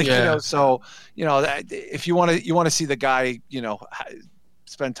mean, so if you want to see the guy,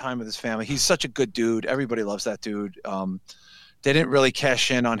 spend time with his family. He's such a good dude. Everybody loves that dude. They didn't really cash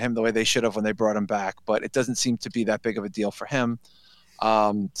in on him the way they should have when they brought him back, but it doesn't seem to be that big of a deal for him.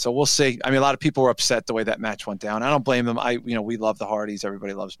 So we'll see. I mean, a lot of people were upset the way that match went down. I don't blame them. We love the Hardys.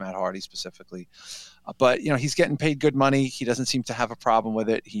 Everybody loves Matt Hardy specifically. But he's getting paid good money. He doesn't seem to have a problem with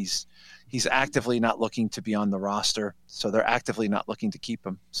it. He's actively not looking to be on the roster, so they're actively not looking to keep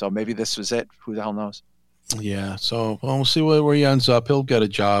him. So maybe this was it. Who the hell knows? Yeah. So we'll see where he ends up. He'll get a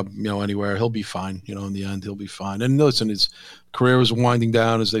job, anywhere. He'll be fine. In the end, he'll be fine. And listen, his career is winding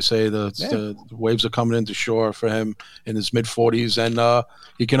down, as they say. The waves are coming into shore for him in his mid-40s, and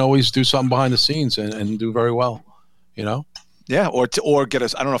he can always do something behind the scenes and do very well. Yeah, or get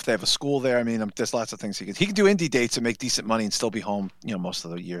us. I don't know if they have a school there. I mean, there's lots of things he can do indie dates and make decent money and still be home, most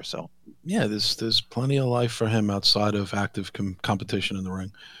of the year. So yeah, there's plenty of life for him outside of active competition in the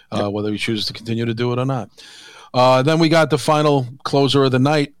ring, whether he chooses to continue to do it or not. Then we got the final closer of the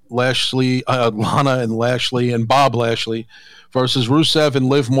night: Lana and Lashley and Bob Lashley versus Rusev and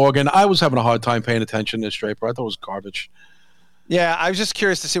Liv Morgan. I was having a hard time paying attention to this, Draper. I thought it was garbage. Yeah, I was just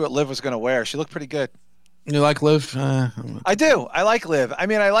curious to see what Liv was going to wear. She looked pretty good. You like Liv? I do. I like Liv. I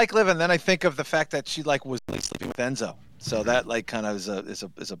mean, I like Liv, and then I think of the fact that she was sleeping with Enzo. So that kind of is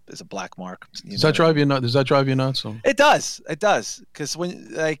a black mark. Does that drive you nuts? Does that drive you nuts? It does. It does. Because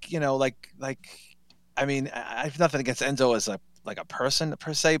when I mean, I have nothing against Enzo as a person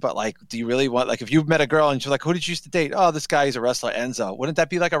per se, but do you really want if you've met a girl and she's like, who did you used to date? Oh, this guy is a wrestler, Enzo. Wouldn't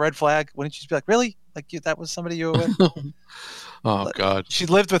that be like a red flag? Wouldn't you just be like, really? That was somebody you were with? Oh God! She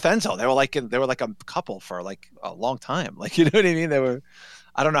lived with Enzo. They were like a couple for a long time. You know what I mean? They were.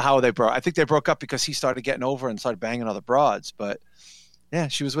 I don't know how they broke. I think they broke up because he started getting over and started banging other broads. But yeah,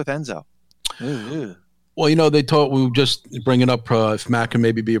 she was with Enzo. Ooh. Well, they thought we were just bringing up if Matt can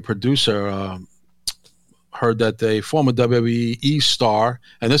maybe be a producer. Heard that a former WWE star,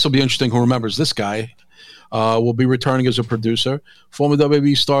 and this will be interesting. Who remembers this guy? Will be returning as a producer. Former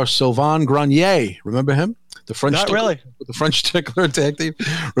WWE star Sylvain Grenier. Remember him? The French tickler tag team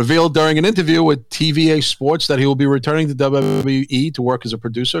revealed during an interview with TVA Sports that he will be returning to WWE to work as a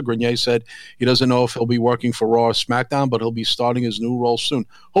producer. Grenier said he doesn't know if he'll be working for Raw or SmackDown, but he'll be starting his new role soon.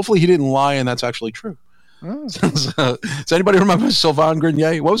 Hopefully he didn't lie and that's actually true. Oh. Does anybody remember Sylvain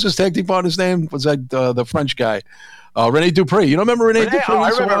Grenier? What was his tag team partner's name? Was that the French guy? Rene Dupree. You don't remember Rene Dupree? I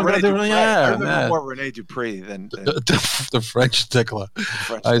remember Rene Dupree. Yeah, I remember more Rene Dupree than the French tickler.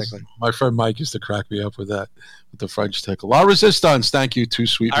 My friend Mike used to crack me up with that, with the French tickler. La Resistance. Thank you, Too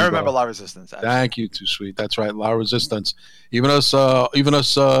Sweet. I remember La Resistance. Actually. Thank you, Too Sweet. That's right, La Resistance. Even us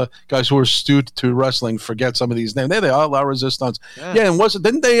guys who are astute to wrestling forget some of these names. There they are, La Resistance. Yeah, and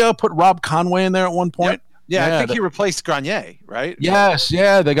didn't they put Rob Conway in there at one point? Yep. Yeah, I think he replaced Grenier, right? Yes,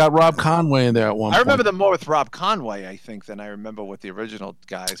 yeah, they got Rob Conway in there at one point. I remember them more with Rob Conway, I think, than I remember with the original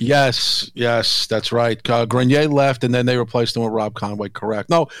guys. Yes, that's right. Grenier left, and then they replaced him with Rob Conway, correct.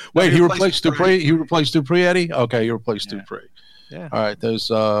 No, wait, he replaced Dupree? He replaced Dupree, Eddie? Okay, he replaced Dupree. Yeah. All right,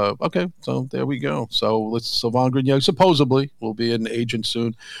 there's, okay, so there we go. So Sylvain Grenier supposedly will be an agent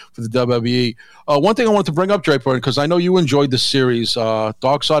soon for the WWE. One thing I wanted to bring up, Draper, because I know you enjoyed the series,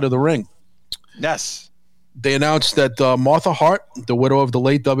 Dark Side of the Ring. Yes. They announced that Martha Hart, the widow of the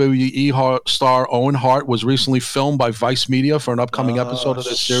late WWE star Owen Hart, was recently filmed by Vice Media for an upcoming episode of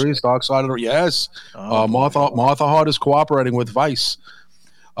this series, Dark Side of the... Yes. Martha Hart is cooperating with Vice.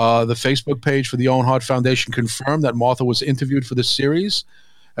 The Facebook page for the Owen Hart Foundation confirmed that Martha was interviewed for the series.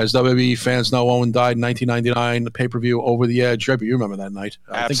 As WWE fans know, Owen died in 1999, the pay-per-view Over the Edge. You remember that night.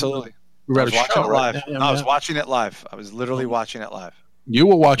 Absolutely. We read a show, live. Right? I was watching it live. I was literally watching it live. You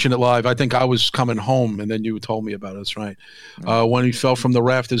were watching it live. I think I was coming home, and then you told me about it. That's right. When he fell from the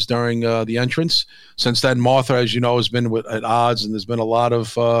rafters during the entrance. Since then, Martha, as you know, has been at odds, and there's been a lot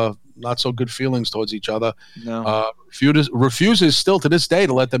of not so good feelings towards each other. No. Refuses still to this day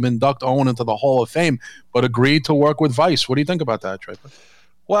to let them induct Owen into the Hall of Fame, but agreed to work with Vice. What do you think about that, Draper?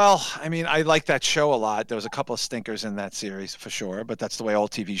 Well, I mean, I like that show a lot. There was a couple of stinkers in that series for sure, but that's the way all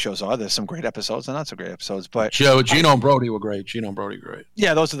TV shows are. There's some great episodes and not so great episodes. But Gino and Brody were great. Gino and Brody great.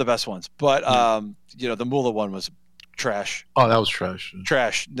 Yeah, those are the best ones. But the Moolah one was trash. Oh, that was trash.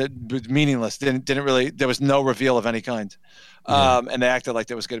 Trash, meaningless. Didn't really. There was no reveal of any kind, and they acted like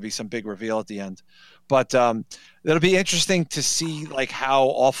there was going to be some big reveal at the end. But it'll be interesting to see like how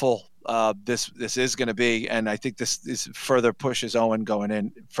awful this is going to be, and I think this further pushes Owen going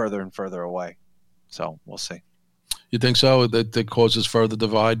in further and further away. So we'll see. You think so? That causes further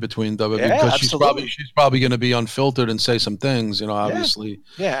divide between WWE? Yeah, because absolutely. she's probably going to be unfiltered and say some things, obviously.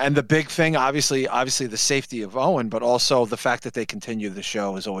 Yeah, and the big thing, obviously the safety of Owen, but also the fact that they continue the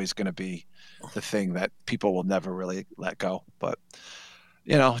show is always going to be the thing that people will never really let go. But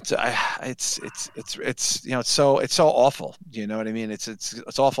it's so awful. You know what I mean?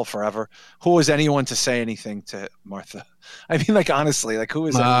 It's awful forever. Who is anyone to say anything to Martha? I mean, like honestly, like who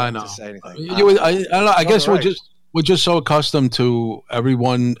is anyone to say anything? I don't know. I guess we're just so accustomed to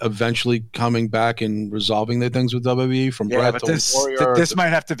everyone eventually coming back and resolving their things with WWE from Brett to Warrior. This might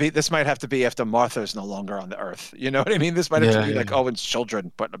have to be after Martha's no longer on the earth. You know what I mean? This might have to be like Owen's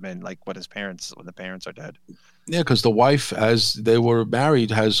children put them in, like when the parents are dead. Yeah, because the wife, as they were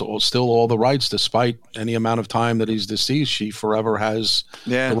married, has still all the rights, despite any amount of time that he's deceased. She forever has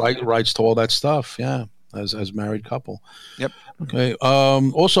the rights to all that stuff. Yeah, as married couple. Yep. Okay.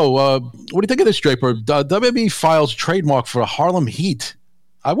 Also, what do you think of this, Draper? WWE files trademark for Harlem Heat.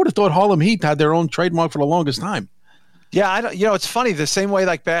 I would have thought Harlem Heat had their own trademark for the longest time. Yeah, I don't. It's funny. The same way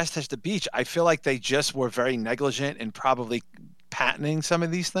like Bass Touch the Beach, I feel like they just were very negligent in probably patenting some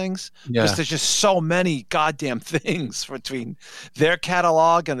of these things because there's just so many goddamn things between their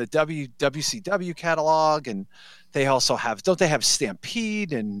catalog and the WCW catalog, and they also don't they have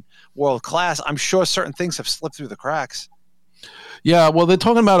Stampede and World Class? I'm sure certain things have slipped through the cracks. Yeah, well, they're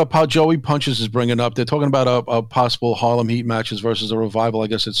talking about how Joey Punches is bringing up. They're talking about a possible Harlem Heat matches versus a Revival. I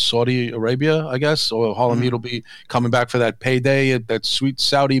guess it's Saudi Arabia, or Harlem Heat will be coming back for that payday, that sweet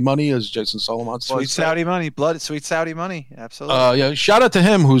Saudi money, as Jason Solomon said. Sweet Saudi money, sweet Saudi money, absolutely. Shout out to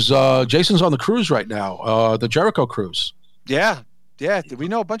him, who's Jason's on the cruise right now, the Jericho cruise. Yeah, we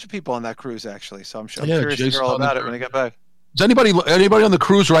know a bunch of people on that cruise, actually, so I'm sure curious to hear all about it when they get back. Is anybody on the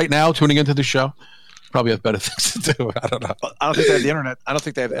cruise right now tuning into the show? Probably have better things to do. I don't know. I don't think they have the internet. I don't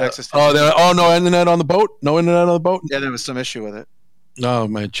think they have access to no internet on the boat? No internet on the boat? Yeah, there was some issue with it. No,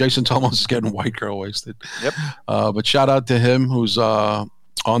 man. Jason Thomas is getting white girl wasted. Yep. But shout out to him who's on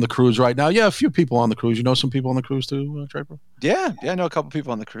the cruise right now. Yeah, a few people on the cruise. You know some people on the cruise too, Draper? Yeah, I know a couple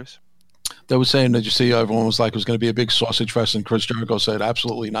people on the cruise. They were saying that everyone was like it was going to be a big sausage fest, and Chris Jericho said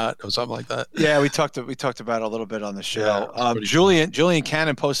absolutely not, or something like that. Yeah, we talked about it a little bit on the show. Julian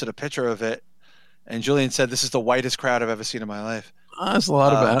Cannon posted a picture of it. And Julian said, "This is the whitest crowd I've ever seen in my life." That's a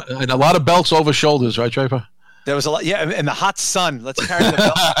lot and a lot of belts over shoulders, right, Draper? There was a lot, and the hot sun. Let's carry the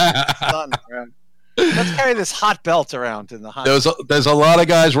belt. Let's carry this hot belt around in the hot. There's a lot of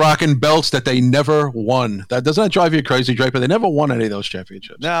guys rocking belts that they never won. Doesn't that drive you crazy, Draper? They never won any of those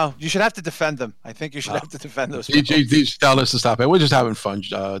championships. No, you should have to defend them. I think you should have to defend those. DJ, tell us to stop it. We're just having fun,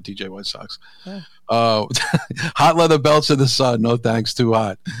 DJ White Sox. Yeah. Hot leather belts in the sun. No thanks. Too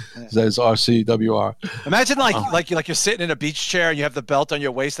hot. Says RCWR. Imagine like you're sitting in a beach chair and you have the belt on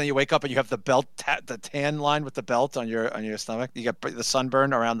your waist, and you wake up and you have the belt, the tan line with the belt on your stomach. You got the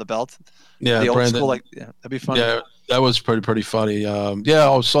sunburn around the belt. Yeah, the old Brandon, school, that'd be fun. Yeah, that was pretty funny.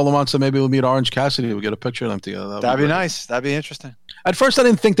 Solomon said maybe we'll meet Orange Cassidy. We'll get a picture of them together. That'd be nice. That'd be interesting. At first, I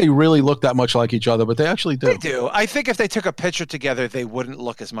didn't think they really looked that much like each other, but they actually do. They do. I think if they took a picture together, they wouldn't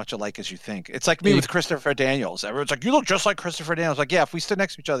look as much alike as you think. It's like me with Christopher Daniels. Everyone's like, "You look just like Christopher Daniels." Like, yeah, if we stood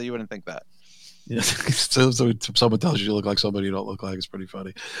next to each other, you wouldn't think that. Yeah. So someone tells you look like somebody you don't look like. It's pretty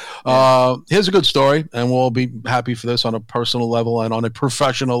funny. Here's a good story, and we'll all be happy for this on a personal level and on a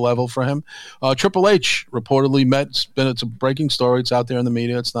professional level for him. Triple H reportedly met. It's a breaking story. It's out there in the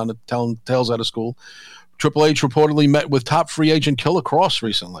media. It's not telling tales out of school. Triple H reportedly met with top free agent Killer Cross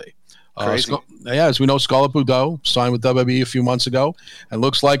recently. Crazy. As we know, Scarlett Bordeaux signed with WWE a few months ago, and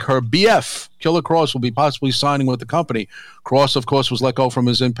looks like her BF, Killer Cross, will be possibly signing with the company. Cross, of course, was let go from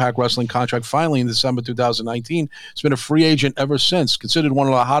his Impact Wrestling contract finally in December 2019. He's been a free agent ever since, considered one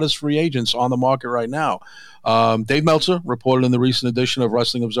of the hottest free agents on the market right now. Dave Meltzer reported in the recent edition of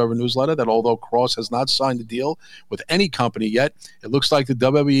Wrestling Observer newsletter that although Cross has not signed a deal with any company yet, it looks like the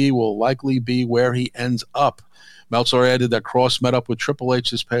WWE will likely be where he ends up. Meltzer added that Cross met up with Triple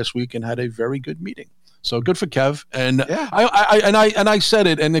H this past week and had a very good meeting. So good for Kev. And yeah. I said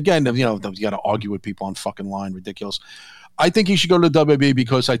it. And again, you got to argue with people on fucking line. Ridiculous. I think he should go to the WWE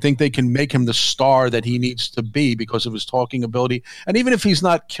because I think they can make him the star that he needs to be because of his talking ability. And even if he's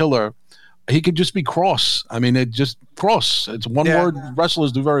not Killer, he could just be Cross. I mean, Cross. It's one word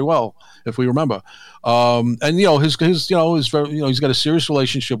wrestlers do very well, if we remember. And his he's got a serious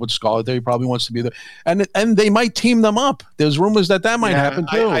relationship with Scarlett there. He probably wants to be there, and they might team them up. There's rumors that might happen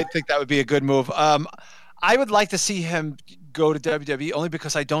too. I think that would be a good move. I would like to see him go to WWE only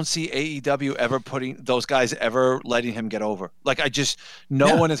because I don't see AEW ever putting those guys ever letting him get over. Like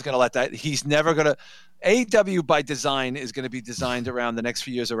no one is going to let that. He's never going to. AEW by design is going to be designed around the next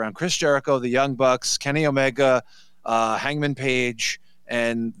few years around Chris Jericho, the Young Bucks, Kenny Omega, Hangman Page,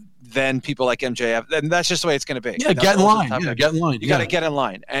 and then people like MJF. And that's just the way it's going to be. Yeah, get in line. Yeah, get in line. You got to get in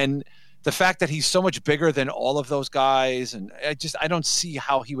line. And the fact that he's so much bigger than all of those guys, and I don't see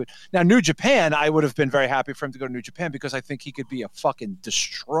how he would. Now, New Japan, I would have been very happy for him to go to New Japan because I think he could be a fucking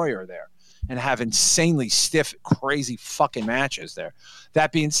destroyer there and have insanely stiff, crazy fucking matches there.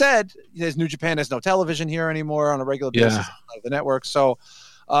 That being said, New Japan has no television here anymore on a regular basis of the network. So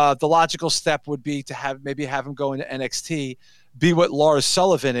the logical step would be to have him go into NXT, be what Lars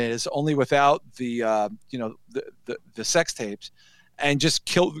Sullivan is, only without the sex tapes, and just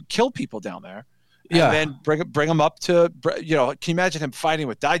kill people down there. And then bring him up to, can you imagine him fighting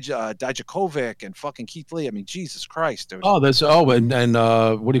with Dijakovic and fucking Keith Lee? I mean, Jesus Christ, dude. Oh, and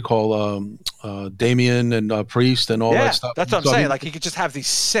what do you call Damian and Priest and all that stuff? That's what I'm saying. Like, he could just have these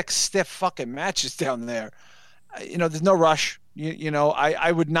sick, stiff fucking matches down there. There's no rush.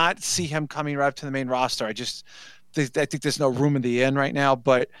 I would not see him coming right up to the main roster. I think there's no room in the inn right now.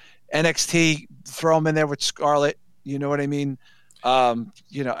 But NXT, throw him in there with Scarlett. You know what I mean?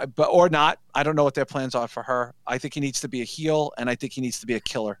 But or not. I don't know what their plans are for her. I think he needs to be a heel, and I think he needs to be a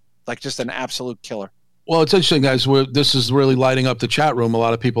killer, like just an absolute killer. Well, it's interesting, guys. This is really lighting up the chat room. A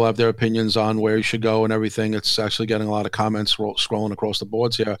lot of people have their opinions on where he should go and everything. It's actually getting a lot of comments scrolling across the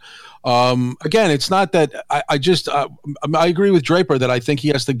boards here. Again, it's not that I agree with Draper that I think he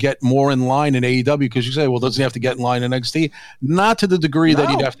has to get more in line in AEW because you say, well, does he have to get in line in NXT? Not to the degree that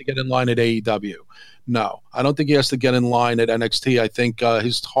he'd have to get in line at AEW. No, I don't think he has to get in line at NXT. I think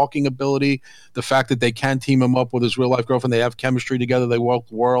his talking ability, the fact that they can team him up with his real-life girlfriend, they have chemistry together, they work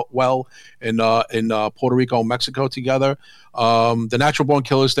well in Puerto Rico and Mexico together. The Natural Born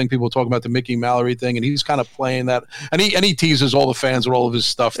Killers thing, people talk about the Mickey Mallory thing, and he's kind of playing that. And he teases all the fans with all of his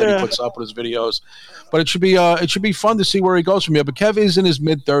stuff that he puts up with his videos. But it should be fun to see where he goes from here. But Kev is in his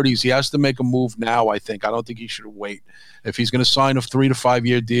mid-30s. He has to make a move now, I think. I don't think he should wait. If he's going to sign a 3 to 5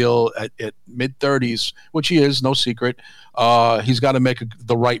 year deal at mid-30s, which he is, no secret, he's got to make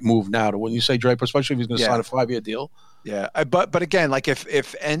the right move now. When you say Draper, especially if he's going to sign a 5-year deal. Yeah, but again, like if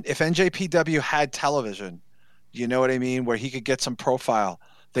NJPW had television, you know what I mean, where he could get some profile.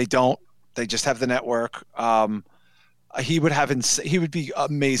 They don't. They just have the network. He would be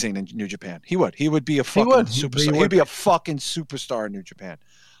amazing in New Japan. He would be a fucking superstar. He would be a fucking superstar in New Japan.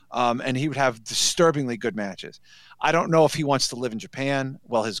 And he would have disturbingly good matches. I don't know if he wants to live in Japan.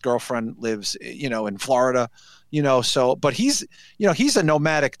 Well, his girlfriend lives, in Florida, but he's a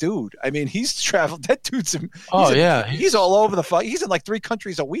nomadic dude. I mean, he's traveled. That dude's, he's all over the fuck. He's in like 3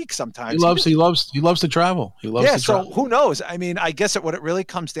 countries a week sometimes. He loves to travel. So who knows? I mean, I guess what it really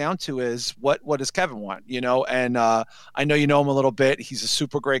comes down to is what does Kevin want, and I know you know him a little bit. He's a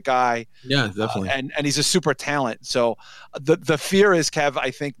super great guy. Yeah, definitely. And he's a super talent. So the fear is, Kev, I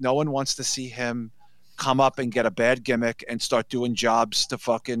think no one wants to see him come up and get a bad gimmick and start doing jobs to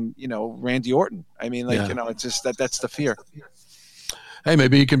fucking, Randy Orton. I mean, it's just that's the fear. Hey,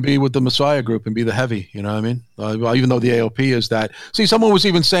 maybe he can be with the Messiah group and be the heavy, you know what I mean? Even though the AOP is that. See, someone was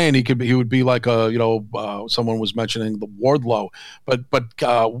even saying he would be like someone was mentioning the Wardlow, but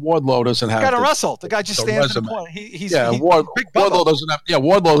Wardlow doesn't have. Got to wrestle. The guy just stands in the corner. Wardlow doesn't have. Yeah,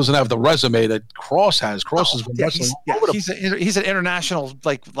 Wardlow doesn't have the resume that Cross has. Cross has been wrestling. He's an international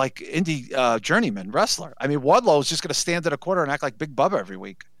like indie journeyman wrestler. I mean, Wardlow is just going to stand in a corner and act like Big Bubba every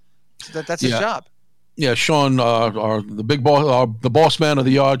week. That's his job. Yeah, Sean, the big boss, the boss man of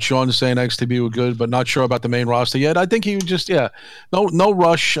the yard. Sean is saying XTB were good, but not sure about the main roster yet. I think he would just, no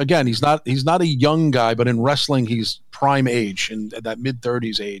rush. Again, he's not a young guy, but in wrestling, he's prime age and that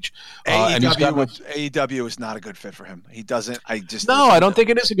mid-30s age. AEW is not a good fit for him. He doesn't. I don't think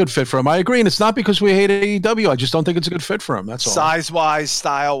it is a good fit for him. I agree, and it's not because we hate AEW. I just don't think it's a good fit for him. That's all. Size-wise,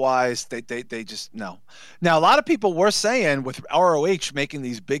 style-wise, they just no. Now, a lot of people were saying with ROH making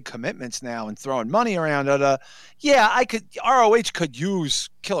these big commitments now and throwing money around, ROH could use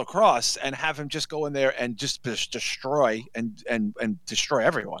Killer Cross and have him just go in there and just destroy and destroy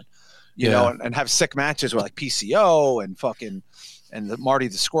everyone, you know, and have sick matches with like PCO and the Marty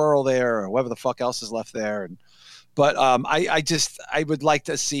the Squirrel there or whoever the fuck else is left there. But I would like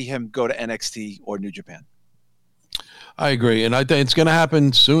to see him go to NXT or New Japan. I agree, and I think it's going to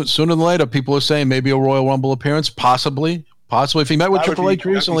happen sooner than later. People are saying maybe a Royal Rumble appearance, possibly. If he met with Triple H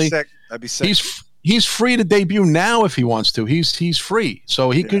recently, that'd be sick. He's free to debut now if he wants to. He's free,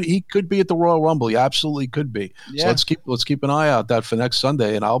 so he could be at the Royal Rumble. He absolutely could be. Yeah. So let's keep an eye out that for next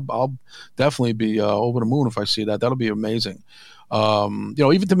Sunday, and I'll definitely be over the moon if I see that. That'll be amazing.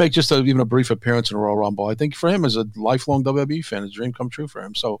 Even to make just even a brief appearance in a Royal Rumble, I think for him as a lifelong WWE fan, it's a dream come true for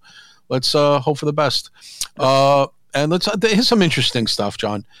him. So let's hope for the best. And here's some interesting stuff,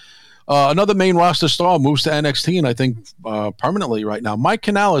 John. Another main roster star moves to NXT, and I think permanently right now. Mike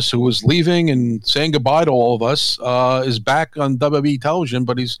Kanellis, who was leaving and saying goodbye to all of us, is back on WWE television,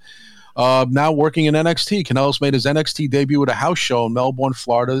 but he's now working in NXT. Kanellis made his NXT debut at a house show in Melbourne,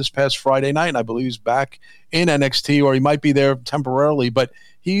 Florida this past Friday night, and I believe he's back in NXT, or he might be there temporarily, but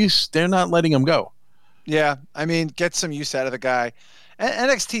they're not letting him go. Yeah, I mean, get some use out of the guy.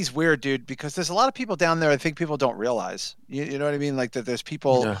 NXT's weird, dude, because there's a lot of people down there I think people don't realize. You know what I mean? Like that there's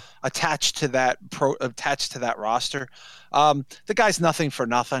people attached to that roster. The guy's nothing for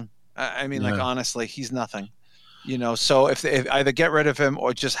nothing. I mean, like honestly, he's nothing. You know, so if either get rid of him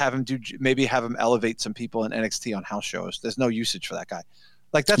or just have him have him elevate some people in NXT on house shows. There's no usage for that guy.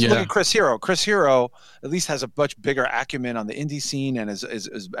 Like look at Chris Hero. Chris Hero at least has a much bigger acumen on the indie scene and has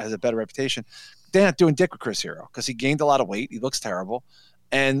a better reputation. They're not doing dick with Chris Hero because he gained a lot of weight. He looks terrible,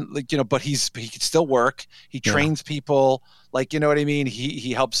 and but he can still work. He trains people. Like, you know what I mean?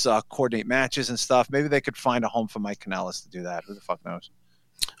 He helps coordinate matches and stuff. Maybe they could find a home for Mike Kanellis to do that. Who the fuck knows?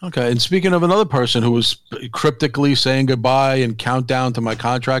 Okay, and speaking of another person who was cryptically saying goodbye and countdown to my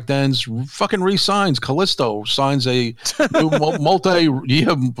contract ends, fucking resigns. Kalisto signs a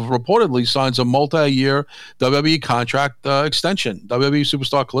reportedly signs a multi-year WWE contract extension. WWE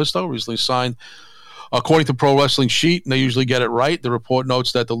superstar Kalisto recently signed, according to Pro Wrestling Sheet, and they usually get it right. The report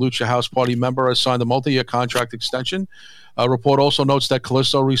notes that the Lucha House Party member has signed a multi-year contract extension. A report also notes that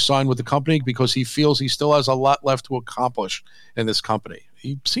Kalisto re-signed with the company because he feels he still has a lot left to accomplish in this company.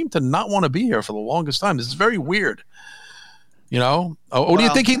 He seemed to not want to be here for the longest time. This is very weird. You know? Or do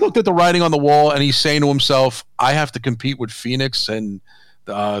you think he looked at the writing on the wall and he's saying to himself, I have to compete with Phoenix and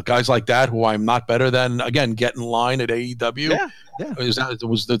guys like that who I'm not better than, again, get in line at AEW? Yeah. Is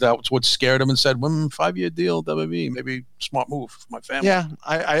that what scared him and said, 5-year deal, WWE, maybe smart move for my family? Yeah,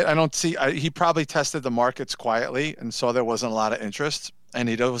 I don't see. He probably tested the markets quietly and saw there wasn't a lot of interest, and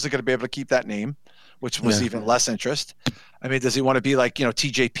he wasn't going to be able to keep that name, which was even less interest. I mean, does he want to be like,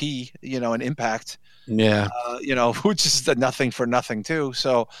 TJP, an Impact? Yeah. Which is the nothing for nothing too.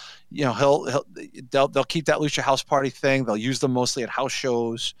 So, they'll keep that Lucha House Party thing. They'll use them mostly at house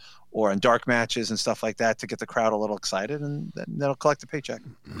shows or in dark matches and stuff like that to get the crowd a little excited, and then they'll collect a paycheck.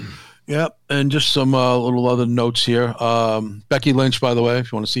 Yeah, and just some little other notes here. Becky Lynch, by the way,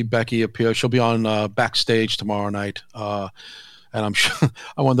 if you want to see Becky appear, she'll be on Backstage tomorrow night. And I'm sure,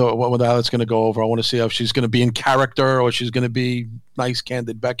 I wonder how that's going to go over. I want to see if she's going to be in character or she's going to be nice,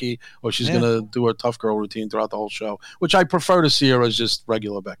 candid Becky, or she's going to do her tough girl routine throughout the whole show, which I prefer to see her as just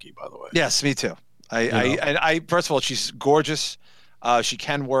regular Becky, by the way. Yes, me too. I first of all, she's gorgeous. She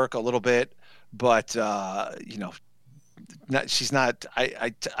can work a little bit, but she's not.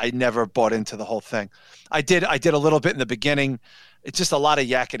 I never bought into the whole thing. I did a little bit in the beginning. It's just a lot of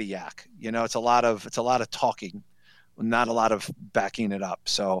yakety yak. It's a lot of talking, not a lot of backing it up.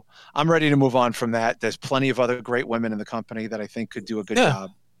 So I'm ready to move on from that. There's plenty of other great women in the company that I think could do a good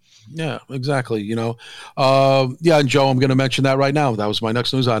job. Yeah, exactly. And Joe, I'm going to mention that right now. That was my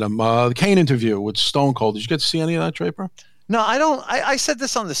next news item. The Kane interview with Stone Cold. Did you get to see any of that, Draper? No, I don't. I said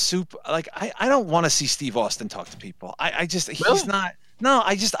this on the Soup. Like, I don't want to see Steve Austin talk to people. He's not. No,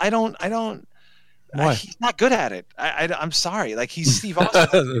 I don't. Why? He's not good at it. I'm sorry. Like, he's Steve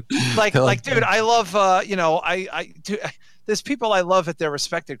Austin. like, dude, I love. There's people I love at their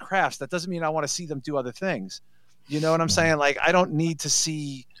respected crafts. That doesn't mean I want to see them do other things. You know what I'm saying? Like, I don't need to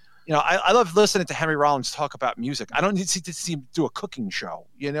see. I love listening to Henry Rollins talk about music. I don't need to see him do a cooking show.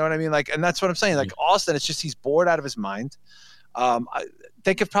 You know what I mean? Like, and that's what I'm saying. Like Austin, it's just he's bored out of his mind.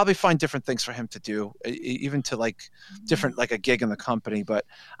 They could probably find different things for him to do, even to like different, like a gig in the company. But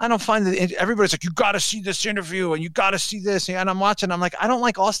I don't find that everybody's like, you got to see this interview and you got to see this. And I'm watching. I'm like, I don't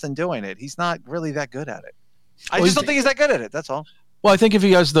like Austin doing it. He's not really that good at it. I just don't think he's that good at it. That's all. Well, I think if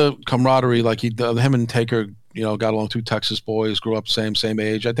he has the camaraderie, like him and Taker, got along, 2 Texas boys, grew up same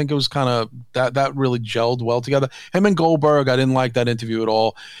age. I think it was kind of that really gelled well together. Him and Goldberg, I didn't like that interview at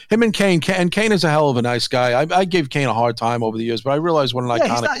all. Him and Kane, and Kane is a hell of a nice guy. I gave Kane a hard time over the years, but I realized what an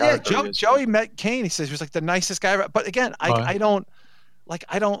iconic character he is. Joey met Kane. He says he was like the nicest guy ever. But again, I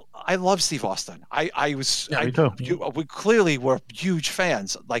love Steve Austin. We clearly were huge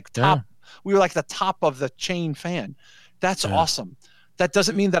fans, like top. Yeah. We were like the top of the chain fan. That's awesome. That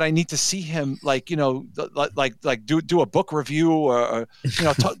doesn't mean that I need to see him do a book review or you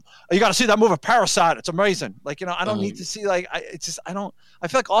got to see that movie Parasite. It's amazing. I don't need to see I feel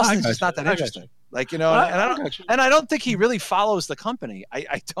like Austin's just not that interesting. I don't think he really follows the company.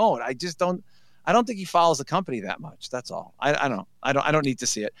 I don't think he follows the company that much. That's all. I don't need to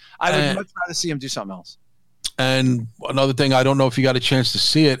see it. I would much rather see him do something else. And another thing, I don't know if you got a chance to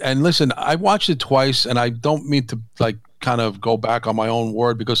see it. And listen, I watched it twice, and I don't mean to kind of go back on my own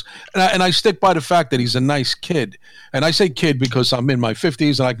word because, and I stick by the fact that he's a nice kid. And I say kid because I'm in my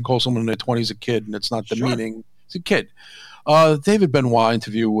 50s and I can call someone in their 20s a kid, and it's not demeaning. He's a kid. David Benoit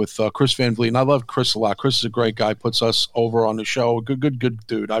interview with Chris Van Vliet, and I love Chris a lot. Chris is a great guy, puts us over on the show. Good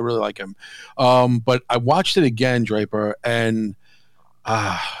dude. I really like him. But I watched it again, Draper, and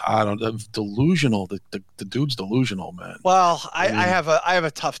I don't know, delusional. The dude's delusional, man. Well, I have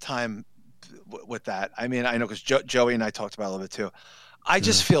a tough time with that. I mean, I know because Joey and I talked about it a little bit too. I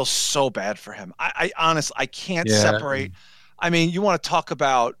just feel so bad for him. I honestly, I can't separate. I mean, you want to talk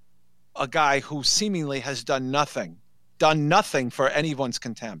about a guy who seemingly has done nothing for anyone's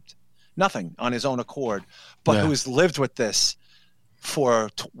contempt, nothing on his own accord, but who has lived with this for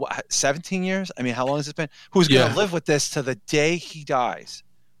 17 years. I mean, how long has it been? Who's going to live with this to the day he dies?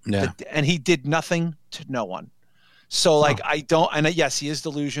 Yeah. And he did nothing to no one. So yes, he is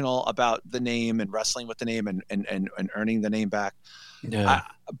delusional about the name and wrestling with the name and earning the name back. Yeah.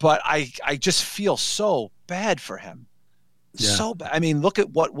 But I just feel so bad for him. Yeah. So bad. I mean, look at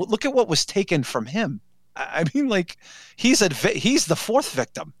what was taken from him. I mean, he's the 4th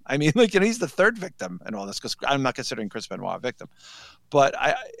victim. I mean, he's the 3rd victim and all this, because I'm not considering Chris Benoit a victim. But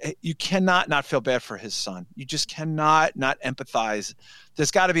you cannot not feel bad for his son. You just cannot not empathize.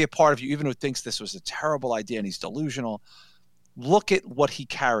 There's got to be a part of you, even who thinks this was a terrible idea and he's delusional. Look at what he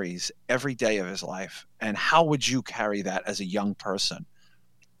carries every day of his life, and how would you carry that as a young person?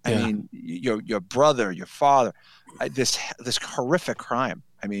 I mean, your brother, your father, this horrific crime.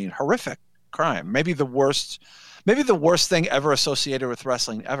 I mean, horrific crime. Maybe the worst thing ever associated with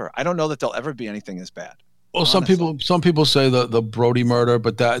wrestling ever. I don't know that there'll ever be anything as bad. Well, honestly. some people say the Brody murder,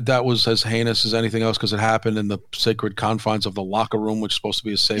 but that was as heinous as anything else because it happened in the sacred confines of the locker room, which is supposed to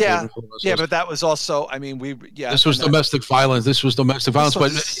be a safe haven. Yeah, but that was also, I mean, this was domestic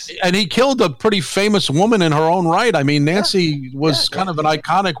violence. And he killed a pretty famous woman in her own right. I mean, Nancy was kind of an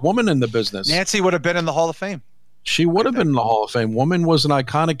iconic woman in the business. Nancy would have been in the Hall of Fame. She would have been in the Hall of Fame. Woman was an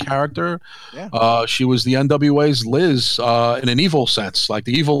iconic character. Yeah. She was the NWA's Liz in an evil sense, like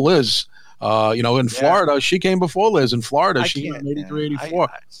the evil Liz. In Florida, she came before Liz. In Florida, she in 83, 84.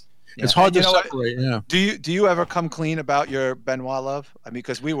 It's hard to separate. Yeah. Do you ever come clean about your Benoit love? I mean,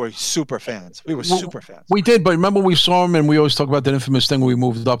 because we were super fans. Super fans. We did, but remember we saw him, and we always talk about that infamous thing where we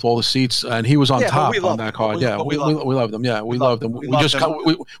moved up all the seats, and he was on top on that card. We loved him. Yeah, we loved him. We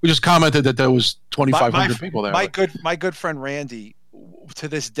just commented that there was 2,500 people there. My good friend Randy, to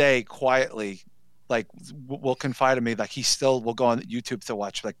this day, quietly, will confide in me, he still will go on YouTube to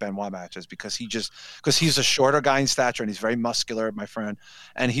watch Benoit matches because he's a shorter guy in stature and he's very muscular, my friend.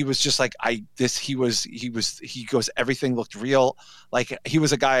 And he was just he goes, everything looked real. He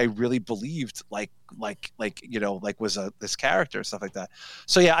was a guy I really believed, was this character and stuff like that.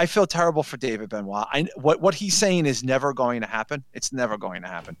 So yeah, I feel terrible for David Benoit. What he's saying is never going to happen. It's never going to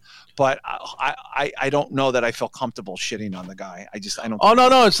happen. But I don't know that I feel comfortable shitting on the guy. I don't. Oh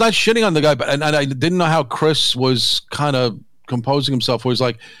no, it's not shitting on the guy. But and I didn't know how Chris was kind of composing himself. Where he's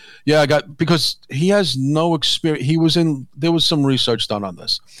like, because he has no experience. There was some research done on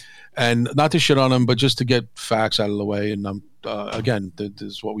this, and not to shit on him, but just to get facts out of the way. And again, this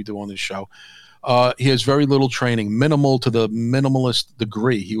is what we do on this show. He has very little training, minimal to the minimalist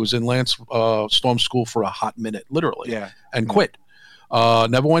degree. He was in Lance Storm's school for a hot minute, literally, and quit.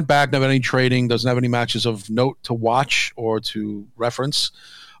 Never went back, never had any training, doesn't have any matches of note to watch or to reference.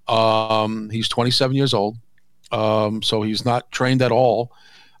 He's 27 years old, so he's not trained at all.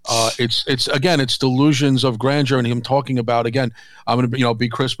 It's delusions of grandeur, and him talking about, again, I'm going to be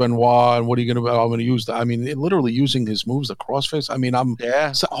Chris Benoit, and what are you going to? I'm going to use literally using his moves, the crossface. I mean, I'm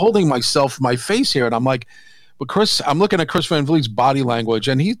holding my face here, and I'm like. But Chris, I'm looking at Chris Van Vliet's body language,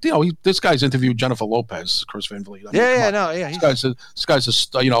 and this guy's interviewed Jennifer Lopez, Chris Van Vliet. This guy's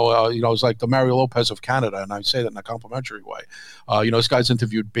it's like the Mario Lopez of Canada, and I say that in a complimentary way. This guy's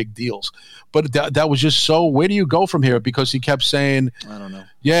interviewed big deals, but that was just so. Where do you go from here? Because he kept saying, I don't know.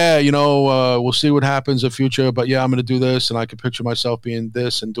 Yeah, we'll see what happens in the future, but yeah, I'm going to do this, and I can picture myself being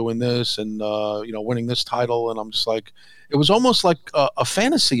this and doing this, and winning this title, and I'm just like, it was almost like a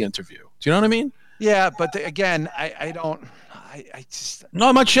fantasy interview. Do you know what I mean? Yeah, but again, I don't. I just. No,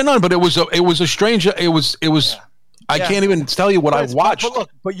 I'm not shitting on it, but it was a strange. It was. Yeah. I can't even tell you what I watched.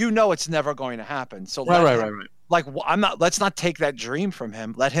 But it's never going to happen. So right. Like let's not take that dream from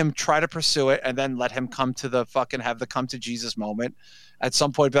him. Let him try to pursue it, and then let him come to the have the come to Jesus moment at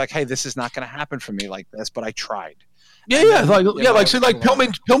some point. Be like, hey, this is not going to happen for me like this, but I tried.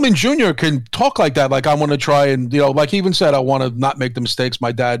 Pillman Jr. can talk like that. Like, I want to try and like he even said, I want to not make the mistakes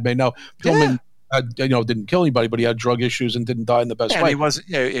my dad made. No, Pillman. Didn't kill anybody, but he had drug issues and didn't die in the best way. He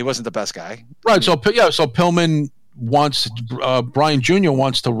wasn't the best guy, right? So Pillman wants Brian Jr.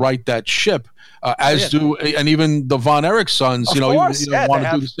 wants to right that ship, and even the Von Erich sons. He want to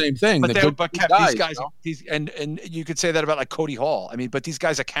do the same thing. But these guys, and you could say that about like Cody Hall. I mean, but these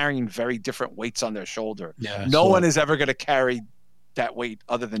guys are carrying very different weights on their shoulder. Yeah, no one is ever going to carry that weight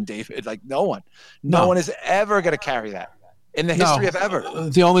other than David. Like no one is ever going to carry that. In the history of ever.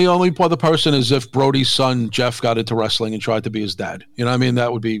 The only other person is if Brody's son, Jeff, got into wrestling and tried to be his dad. You know what I mean?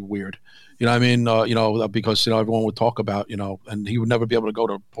 That would be weird. You know what I mean? Because, everyone would talk about, and he would never be able to go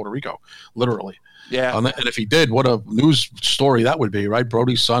to Puerto Rico, literally. Yeah. And if he did, what a news story that would be, right?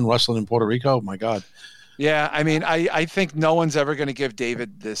 Brody's son wrestling in Puerto Rico. Oh, my God. Yeah, I mean, I think no one's ever going to give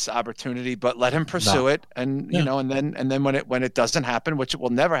David this opportunity, but let him pursue it, and and then when it doesn't happen, which it will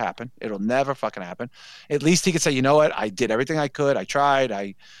never happen, it'll never fucking happen. At least he could say, you know what, I did everything I could, I tried,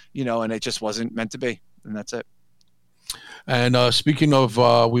 and it just wasn't meant to be, and that's it. And speaking of,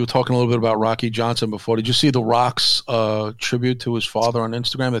 we were talking a little bit about Rocky Johnson before. Did you see The Rock's tribute to his father on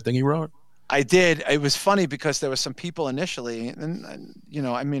Instagram? The thing he wrote. I did. It was funny because there were some people initially, and I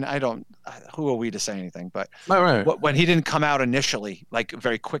mean, who are we to say anything? But right. When he didn't come out initially, like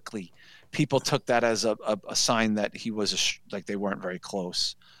very quickly, people took that as a sign that he was like they weren't very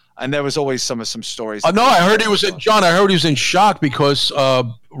close. And there was always some stories. No, I heard he was in shock because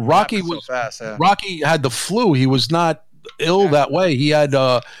Rocky was so fast, Rocky had the flu. He was not ill that way. He had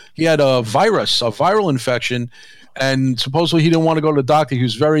a viral infection. And supposedly he didn't want to go to the doctor. He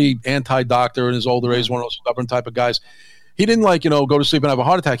was very anti-doctor in his older age, one of those stubborn type of guys. He didn't go to sleep and have a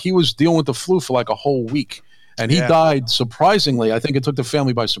heart attack. He was dealing with the flu for like a whole week. And he died surprisingly. I think it took the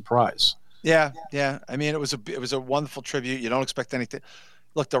family by surprise. Yeah. I mean, it was a wonderful tribute. You don't expect anything.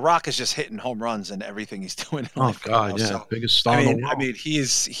 Look, The Rock is just hitting home runs in everything he's doing. Oh God, so, biggest star in the world. I mean, he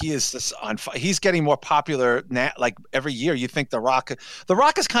is just on. He's getting more popular now. Like every year, you think The Rock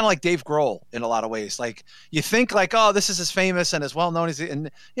is kind of like Dave Grohl in a lot of ways. Like you think like, oh, this is as famous and as well known as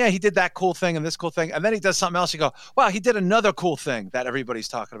he did that cool thing and this cool thing, and then he does something else. You go, wow, he did another cool thing that everybody's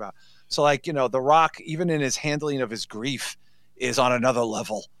talking about. So like The Rock, even in his handling of his grief, is on another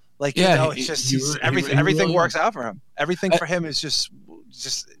level. Like it's just everything works out for him. Everything for him is just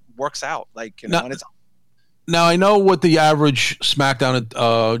works out. Like and it's. Now I know what the average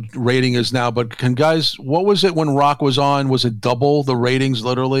SmackDown rating is now, but what was it when Rock was on? Was it double the ratings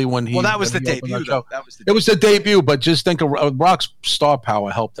literally when he? Well, that was the debut. It was the debut, but just think of Rock's star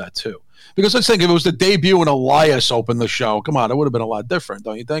power helped that too. Because let's think if it was the debut and Elias opened the show, come on, it would have been a lot different,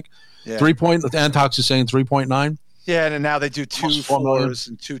 don't you think? Yeah. Antox is saying 3.9. Yeah, and now they do 2 4s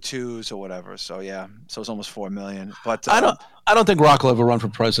and 2 2s or whatever. So yeah, so it's almost 4 million. But I don't think Rock will ever run for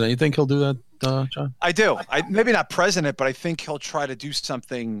president. You think he'll do that, John? I do. Maybe not president, but I think he'll try to do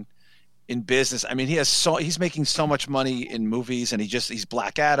something in business. I mean, he's making so much money in movies, and he's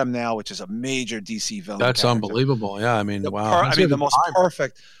Black Adam now, which is a major DC villain. That's character. Unbelievable. Yeah, I mean, wow. The most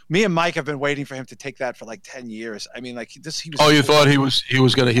perfect. Me and Mike have been waiting for him to take that for like 10 years. I mean, like this. He was. Oh, you thought he was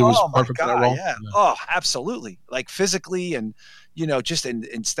perfect for that role? Yeah. Oh, absolutely. Like physically, and just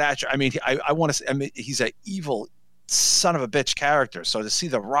in stature. I mean, I want to. I mean, he's an evil son of a bitch character. So to see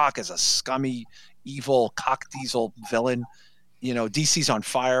The Rock as a scummy, evil, cock diesel villain. DC's on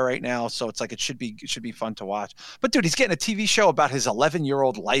fire right now, so it's like it should be fun to watch. But dude, he's getting a TV show about his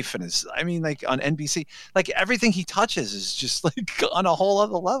 11-year-old life and like on NBC, like everything he touches is just like on a whole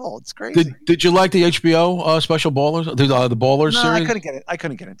other level. It's crazy. Did you like the HBO special Ballers? The Ballers series? I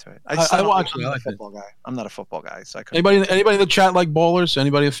couldn't get into it. I watched it. I'm not a football guy. I'm not a football guy, so I couldn't. Anybody in the chat like Ballers?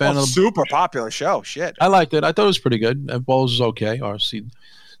 Anybody a fan of the super popular show? Shit, I liked it. I thought it was pretty good. Ballers is okay.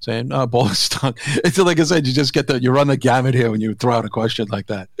 Saying Ballers stunk. It's like I said, you run the gamut here when you throw out a question like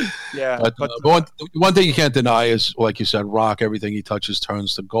that. Yeah. But one thing you can't deny is, like you said, Rock, everything he touches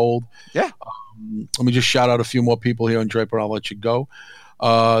turns to gold. Yeah. Let me just shout out a few more people here, and Draper, I'll let you go.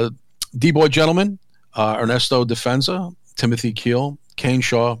 D-Boy Gentleman, Ernesto Defensa, Timothy Keel, Kane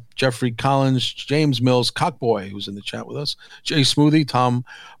Shaw, Jeffrey Collins, James Mills, Cockboy, who's in the chat with us, Jay Smoothie, Tom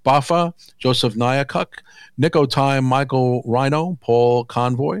Baffa, Joseph Nyakuk, Nico Time, Michael Rhino, Paul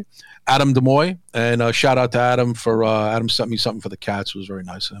Convoy, Adam Demoy, and shout out to Adam for Adam sent me something for the cats. It was very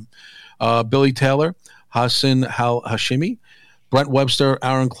nice of him. Billy Taylor, Hassan Hashimi, Brent Webster,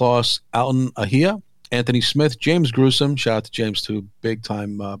 Aaron Kloss, Alton Ahia, Anthony Smith, James Gruesome, shout out to James too, big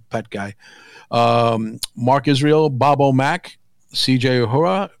time pet guy. Mark Israel, Bob O'Mac, CJ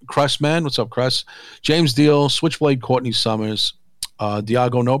Uhura, Cressman, what's up, Cress? James Deal, Switchblade Courtney Summers,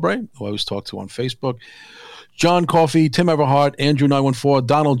 Diago Nobre, who I always talk to on Facebook, John Coffey, Tim Everhart, Andrew 914,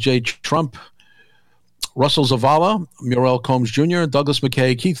 Donald J. Trump, Russell Zavala, Muriel Combs Jr., Douglas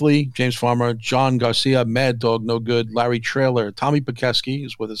McKay, Keith Lee, James Farmer, John Garcia, Mad Dog No Good, Larry Trailer, Tommy Pekeski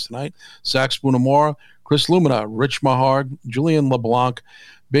is with us tonight, Zach Spoonamora, Chris Lumina, Rich Mahard, Julian LeBlanc,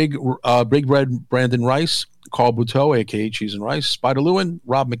 Big Red Brandon Rice, Carl Buteau, a.k.a. Cheese and Rice, Spider Lewin,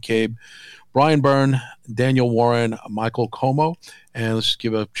 Rob McCabe, Brian Byrne, Daniel Warren, Michael Como, and let's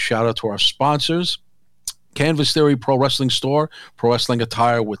give a shout-out to our sponsors. Canvas Theory Pro Wrestling Store, pro wrestling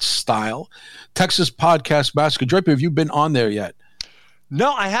attire with style. Texas Podcast Basket. Draper, have you been on there yet?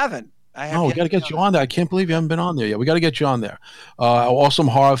 No, I haven't. We got to get you on there. I can't believe you haven't been on there yet. We got to get you on there. Awesome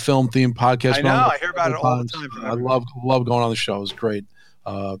horror film themed podcast. I know. I hear about it all the time. I love going on the show. It's great.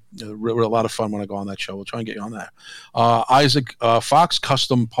 A lot of fun when I go on that show. We'll try and get you on there. Isaac Fox,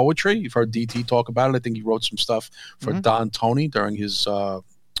 Custom Poetry. You've heard DT talk about it. I think he wrote some stuff for Don Tony during his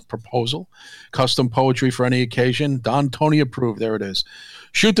proposal. Custom poetry for any occasion. Don Tony approved. There it is.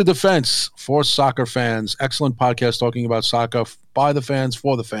 Shoot the Defense for soccer fans. Excellent podcast talking about soccer by the fans,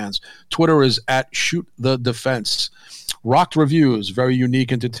 for the fans. Twitter is at Shoot the Defense. Rocked Reviews, very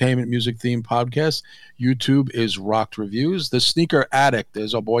unique entertainment music themed podcast. YouTube is Rocked Reviews. The Sneaker Addict,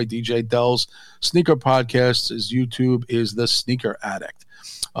 there's our boy DJ Dell's sneaker podcast. His YouTube is The Sneaker Addict.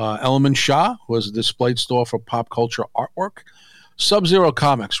 Element Shah, who has a displayed store for pop culture artwork. Sub-Zero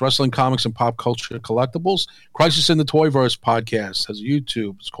Comics, wrestling comics and pop culture collectibles. Crisis in the Toyverse podcast has a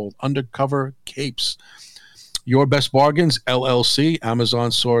YouTube. It's called Undercover Capes. Your Best Bargains, LLC,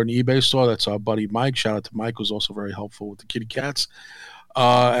 Amazon store and eBay store. That's our buddy Mike. Shout out to Mike, who's also very helpful with the kitty cats.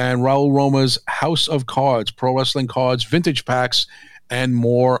 And Raul Roma's House of Cards, pro wrestling cards, vintage packs, and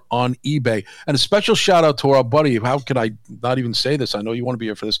more on eBay. And a special shout out to our buddy. How could I not even say this? I know you want to be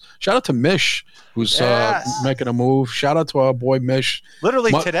here for this. Shout out to Mish, who's making a move. Shout out to our boy Mish.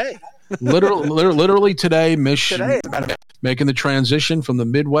 Literally today. Literally today, Mish making the transition from the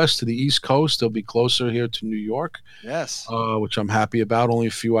Midwest to the East Coast. They'll be closer here to New York. Yes. Which I'm happy about. Only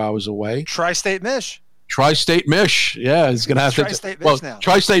a few hours away. Tri-State Mish. Tri-State Mish. Yeah, he's gonna have Tri-State Mish now.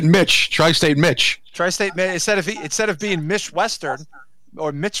 Tri-State Mitch. Tri-State Mitch. Tri-State Mish. Instead of being Mish Western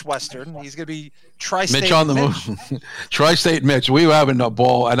or Mitch Western, he's gonna be Tri-State Mitch on the move. Tri-State Mitch. We were having a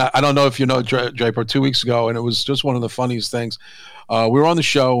ball, and I don't know if you know Draper. 2 weeks ago, and it was just one of the funniest things. We were on the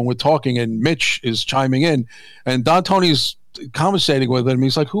show and we're talking, and Mitch is chiming in, and Don Tony's conversating with him.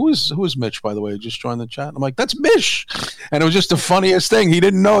 He's like, who is Mitch, by the way? Just joined the chat. I'm like, that's Mish. And it was just the funniest thing. He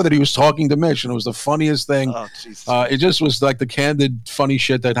didn't know that he was talking to Mitch, and it was the funniest thing. Oh, Jesus. It just was like the candid, funny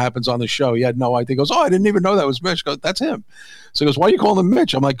shit that happens on the show. He had no idea. He goes, I didn't even know that was Mitch. Goes, that's him. So he goes, why are you calling him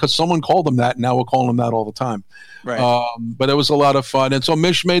Mitch? I'm like, because someone called him that, and now we're calling him that all the time. Right. But it was a lot of fun. And so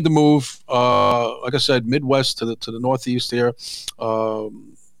Mitch made the move, like I said, Midwest to the Northeast here.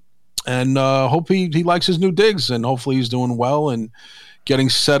 And hope he likes his new digs, and hopefully he's doing well and getting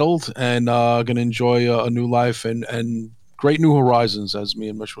settled and going to enjoy a new life and great new horizons, as me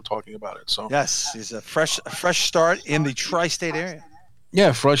and Mitch were talking about it. So yes, he's a fresh start in the tri-state area.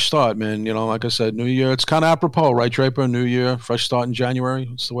 Yeah, fresh start, man. You know, like I said, New Year. It's kind of apropos, right, Draper? New Year, fresh start in January.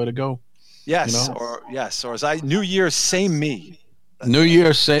 It's the way to go. Yes, you know? or as I New Year, same me. New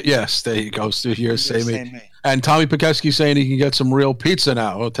Year, yes, there you go. New Year, same me. And Tommy Pekeski saying he can get some real pizza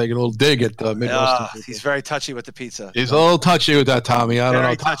now. We'll take a little dig at the Midwestern. He's very touchy with the pizza. He's a little touchy with that, Tommy. I don't know.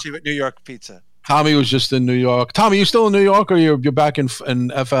 Very touchy with New York pizza. Tommy was just in New York. Tommy, you still in New York, or you're back in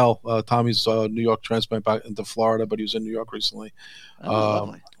FL? Tommy's New York transplant back into Florida, but he was in New York recently.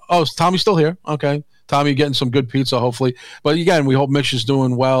 Lovely. Oh, is Tommy still here? Okay. Tommy getting some good pizza, hopefully. But again, we hope Mitch is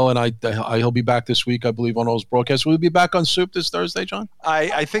doing well, and he'll be back this week, I believe, on those broadcasts. Will he be back on Soup this Thursday, John?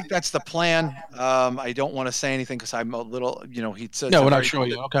 I think that's the plan. I don't want to say anything because I'm a little, we're not sure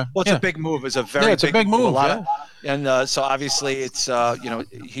yet. Okay. Well, it's a big move. It's a very big move. And so obviously it's,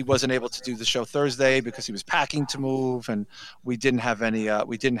 he wasn't able to do the show Thursday because he was packing to move, and we didn't have a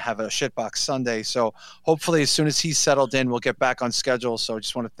Shitbox Sunday. So hopefully as soon as he's settled in, we'll get back on schedule. So I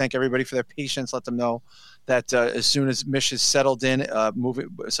just want to thank everybody for their patience. Let them know that as soon as Mish is settled in, moving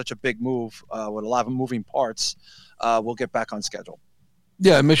such a big move with a lot of moving parts, we'll get back on schedule.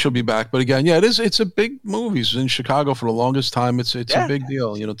 Yeah, Mish will be back, but again, it's a big move. He's in Chicago for the longest time. It's a big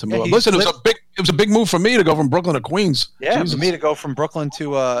deal, to move. Listen, it was a big move for me to go from Brooklyn to Queens. Yeah, for me to go from Brooklyn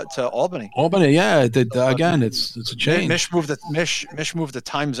to Albany. Albany, yeah, it did. Again, it's a change. Mish moved the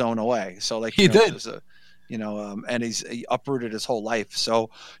time zone away, so he did. And he uprooted his whole life. So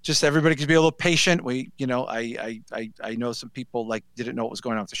just everybody could be a little patient. I know some people didn't know what was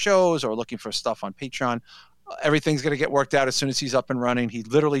going on with the shows or looking for stuff on Patreon. Everything's going to get worked out as soon as he's up and running. He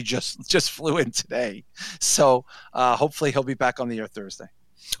literally just flew in today. So hopefully he'll be back on the air Thursday.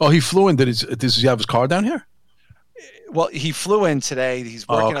 Oh, he flew in. Does he have his car down here? Well, he flew in today. He's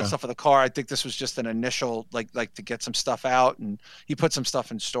working on stuff for the car. I think this was just an initial, like to get some stuff out, and he put some stuff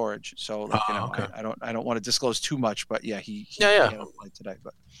in storage. So, I don't want to disclose too much, but yeah, he today.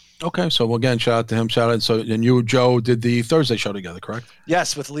 But okay, so again, shout out to him. Shout out. So, and you and Joe did the Thursday show together, correct?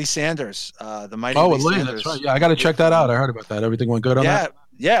 Yes, with Lee Sanders, the mighty. Oh, Lee with Lee, Sanders. that's right. Yeah, I got to check that out. I heard about that. Everything went good on that.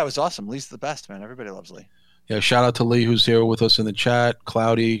 Yeah, it was awesome. Lee's the best, man. Everybody loves Lee. Yeah, shout out to Lee, who's here with us in the chat.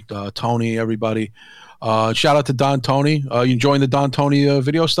 Cloudy, Tony, everybody. Shout out to Don Tony. You enjoying the Don Tony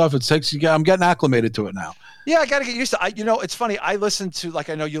video stuff? I'm getting acclimated to it now. Yeah, I got to get used to it. It's funny. I listen to,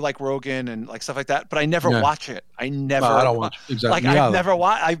 I know you like Rogan and stuff like that, but I never watch it. I don't watch it. Exactly. I've never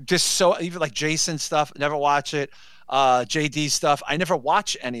watched. I just even Jason stuff, never watch it. JD stuff. I never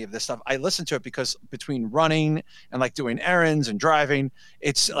watch any of this stuff. I listen to it because between running and doing errands and driving,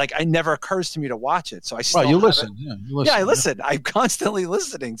 it's it never occurs to me to watch it. So I still listen. Yeah, I listen. Yeah. I'm constantly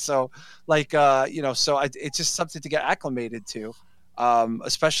listening. So it's just something to get acclimated to,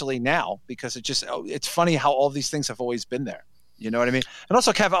 especially now because it's funny how all these things have always been there. You know what I mean? And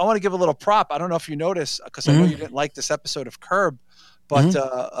also, Kev, I want to give a little prop. I don't know if you noticed because I know you didn't like this episode of Curb, but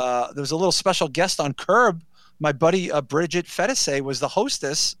there was a little special guest on Curb. My buddy Bridget Fetisse was the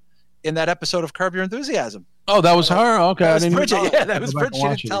hostess in that episode of Curb Your Enthusiasm. Oh, that was her? Okay. That was Bridget. Yeah, that was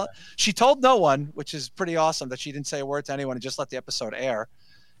Bridget. She told no one, which is pretty awesome that she didn't say a word to anyone and just let the episode air.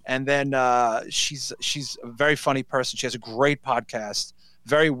 And then she's a very funny person. She has a great podcast,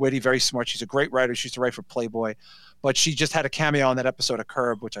 very witty, very smart. She's a great writer. She used to write for Playboy. But she just had a cameo on that episode of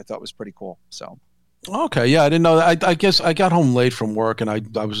Curb, which I thought was pretty cool. So. Okay, yeah, I didn't know that. I guess I got home late from work, and I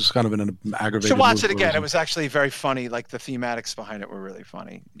was just kind of in an aggravated. You should watch it again. It was actually very funny. The thematics behind it were really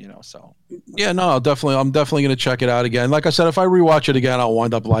funny. So. Yeah, no, I'm definitely going to check it out again. Like I said, if I rewatch it again, I'll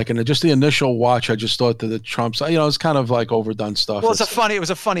wind up liking it. Just the initial watch, I just thought that the Trump's, it's kind of overdone stuff. Well, it was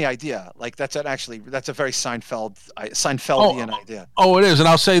a funny idea. That's a very Seinfeldian idea. Oh, it is, and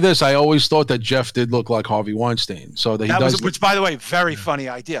I'll say this: I always thought that Jeff did look like Harvey Weinstein. So which, by the way, very funny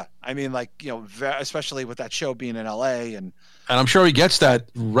idea. I mean, especially with that show being in LA, and I'm sure he gets that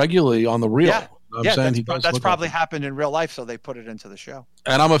regularly on the reel. Yeah, that's probably happened in real life, so they put it into the show.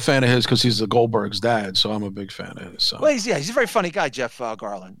 And I'm a fan of his because he's the Goldberg's dad, so I'm a big fan of his. So. Well, he's a very funny guy, Jeff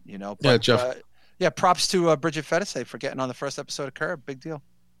Garland. But, Jeff. Props to Bridget Fetisse for getting on the first episode of Curb. Big deal.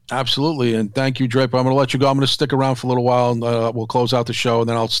 Absolutely, and thank you, Draper. I'm going to let you go. I'm going to stick around for a little while, and we'll close out the show, and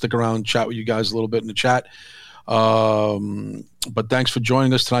then I'll stick around and chat with you guys a little bit in the chat. But thanks for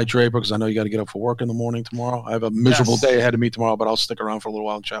joining us tonight, Draper, because I know you got to get up for work in the morning tomorrow. I have a miserable day ahead of me tomorrow, but I'll stick around for a little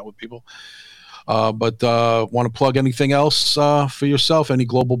while and chat with people. But want to plug anything else for yourself? Any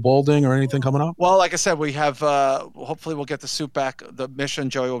global balding or anything coming up? Well, like I said, we have hopefully we'll get the Soup back. The Mission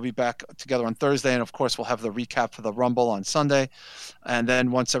Joey will be back together on Thursday, and of course we'll have the recap for the Rumble on Sunday. And then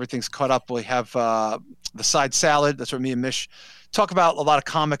once everything's caught up, we have the Side Salad. That's where me and Mish talk about a lot of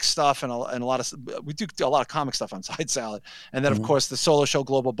comic stuff and a lot of we do a lot of comic stuff on Side Salad. And then of course the solo show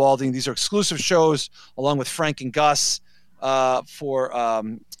Global Balding. These are exclusive shows along with Frank and Gus for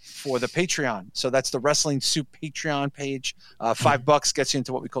the Patreon. So that's the Wrestling Soup Patreon page. $5 gets you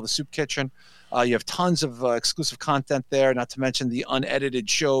into what we call the Soup Kitchen. You have tons of exclusive content there, not to mention the unedited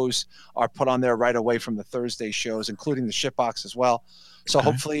shows are put on there right away from the Thursday shows, including the Shitbox as well. So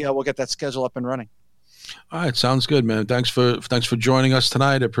hopefully we'll get that schedule up and running. All right, sounds good, man. Thanks for joining us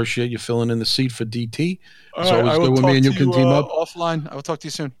tonight. I appreciate you filling in the seat for DT. It's always good when me and you can team up. Offline. I will talk to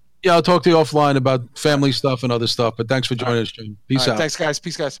you soon. Yeah, I'll talk to you offline about family stuff and other stuff. But thanks for joining us, Jim. Peace out. Thanks, guys.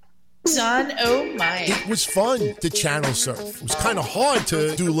 Peace, guys. John O'Mike. It was fun to channel surf. It was kind of hard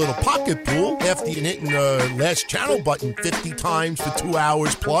to do a little pocket pool after you hitting the last channel button 50 times for 2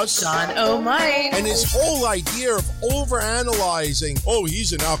 hours plus. John O'Mike. And his whole idea of overanalyzing, oh,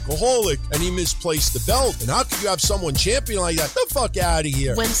 he's an alcoholic and he misplaced the belt. And how could you have someone champion like that? The fuck out of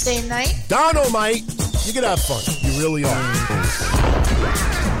here. Wednesday night. Don O'Mike, you can have fun. You really are.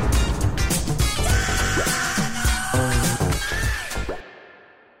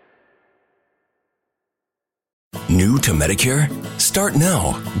 New to Medicare? Start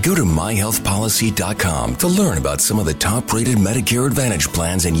now. Go to myhealthpolicy.com to learn about some of the top-rated Medicare Advantage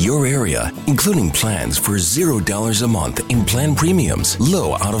plans in your area, including plans for $0 a month in plan premiums,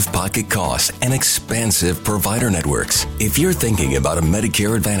 low out-of-pocket costs, and expansive provider networks. If you're thinking about a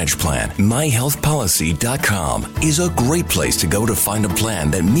Medicare Advantage plan, myhealthpolicy.com is a great place to go to find a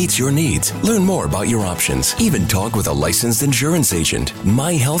plan that meets your needs. Learn more about your options. Even talk with a licensed insurance agent.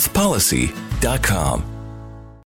 myhealthpolicy.com.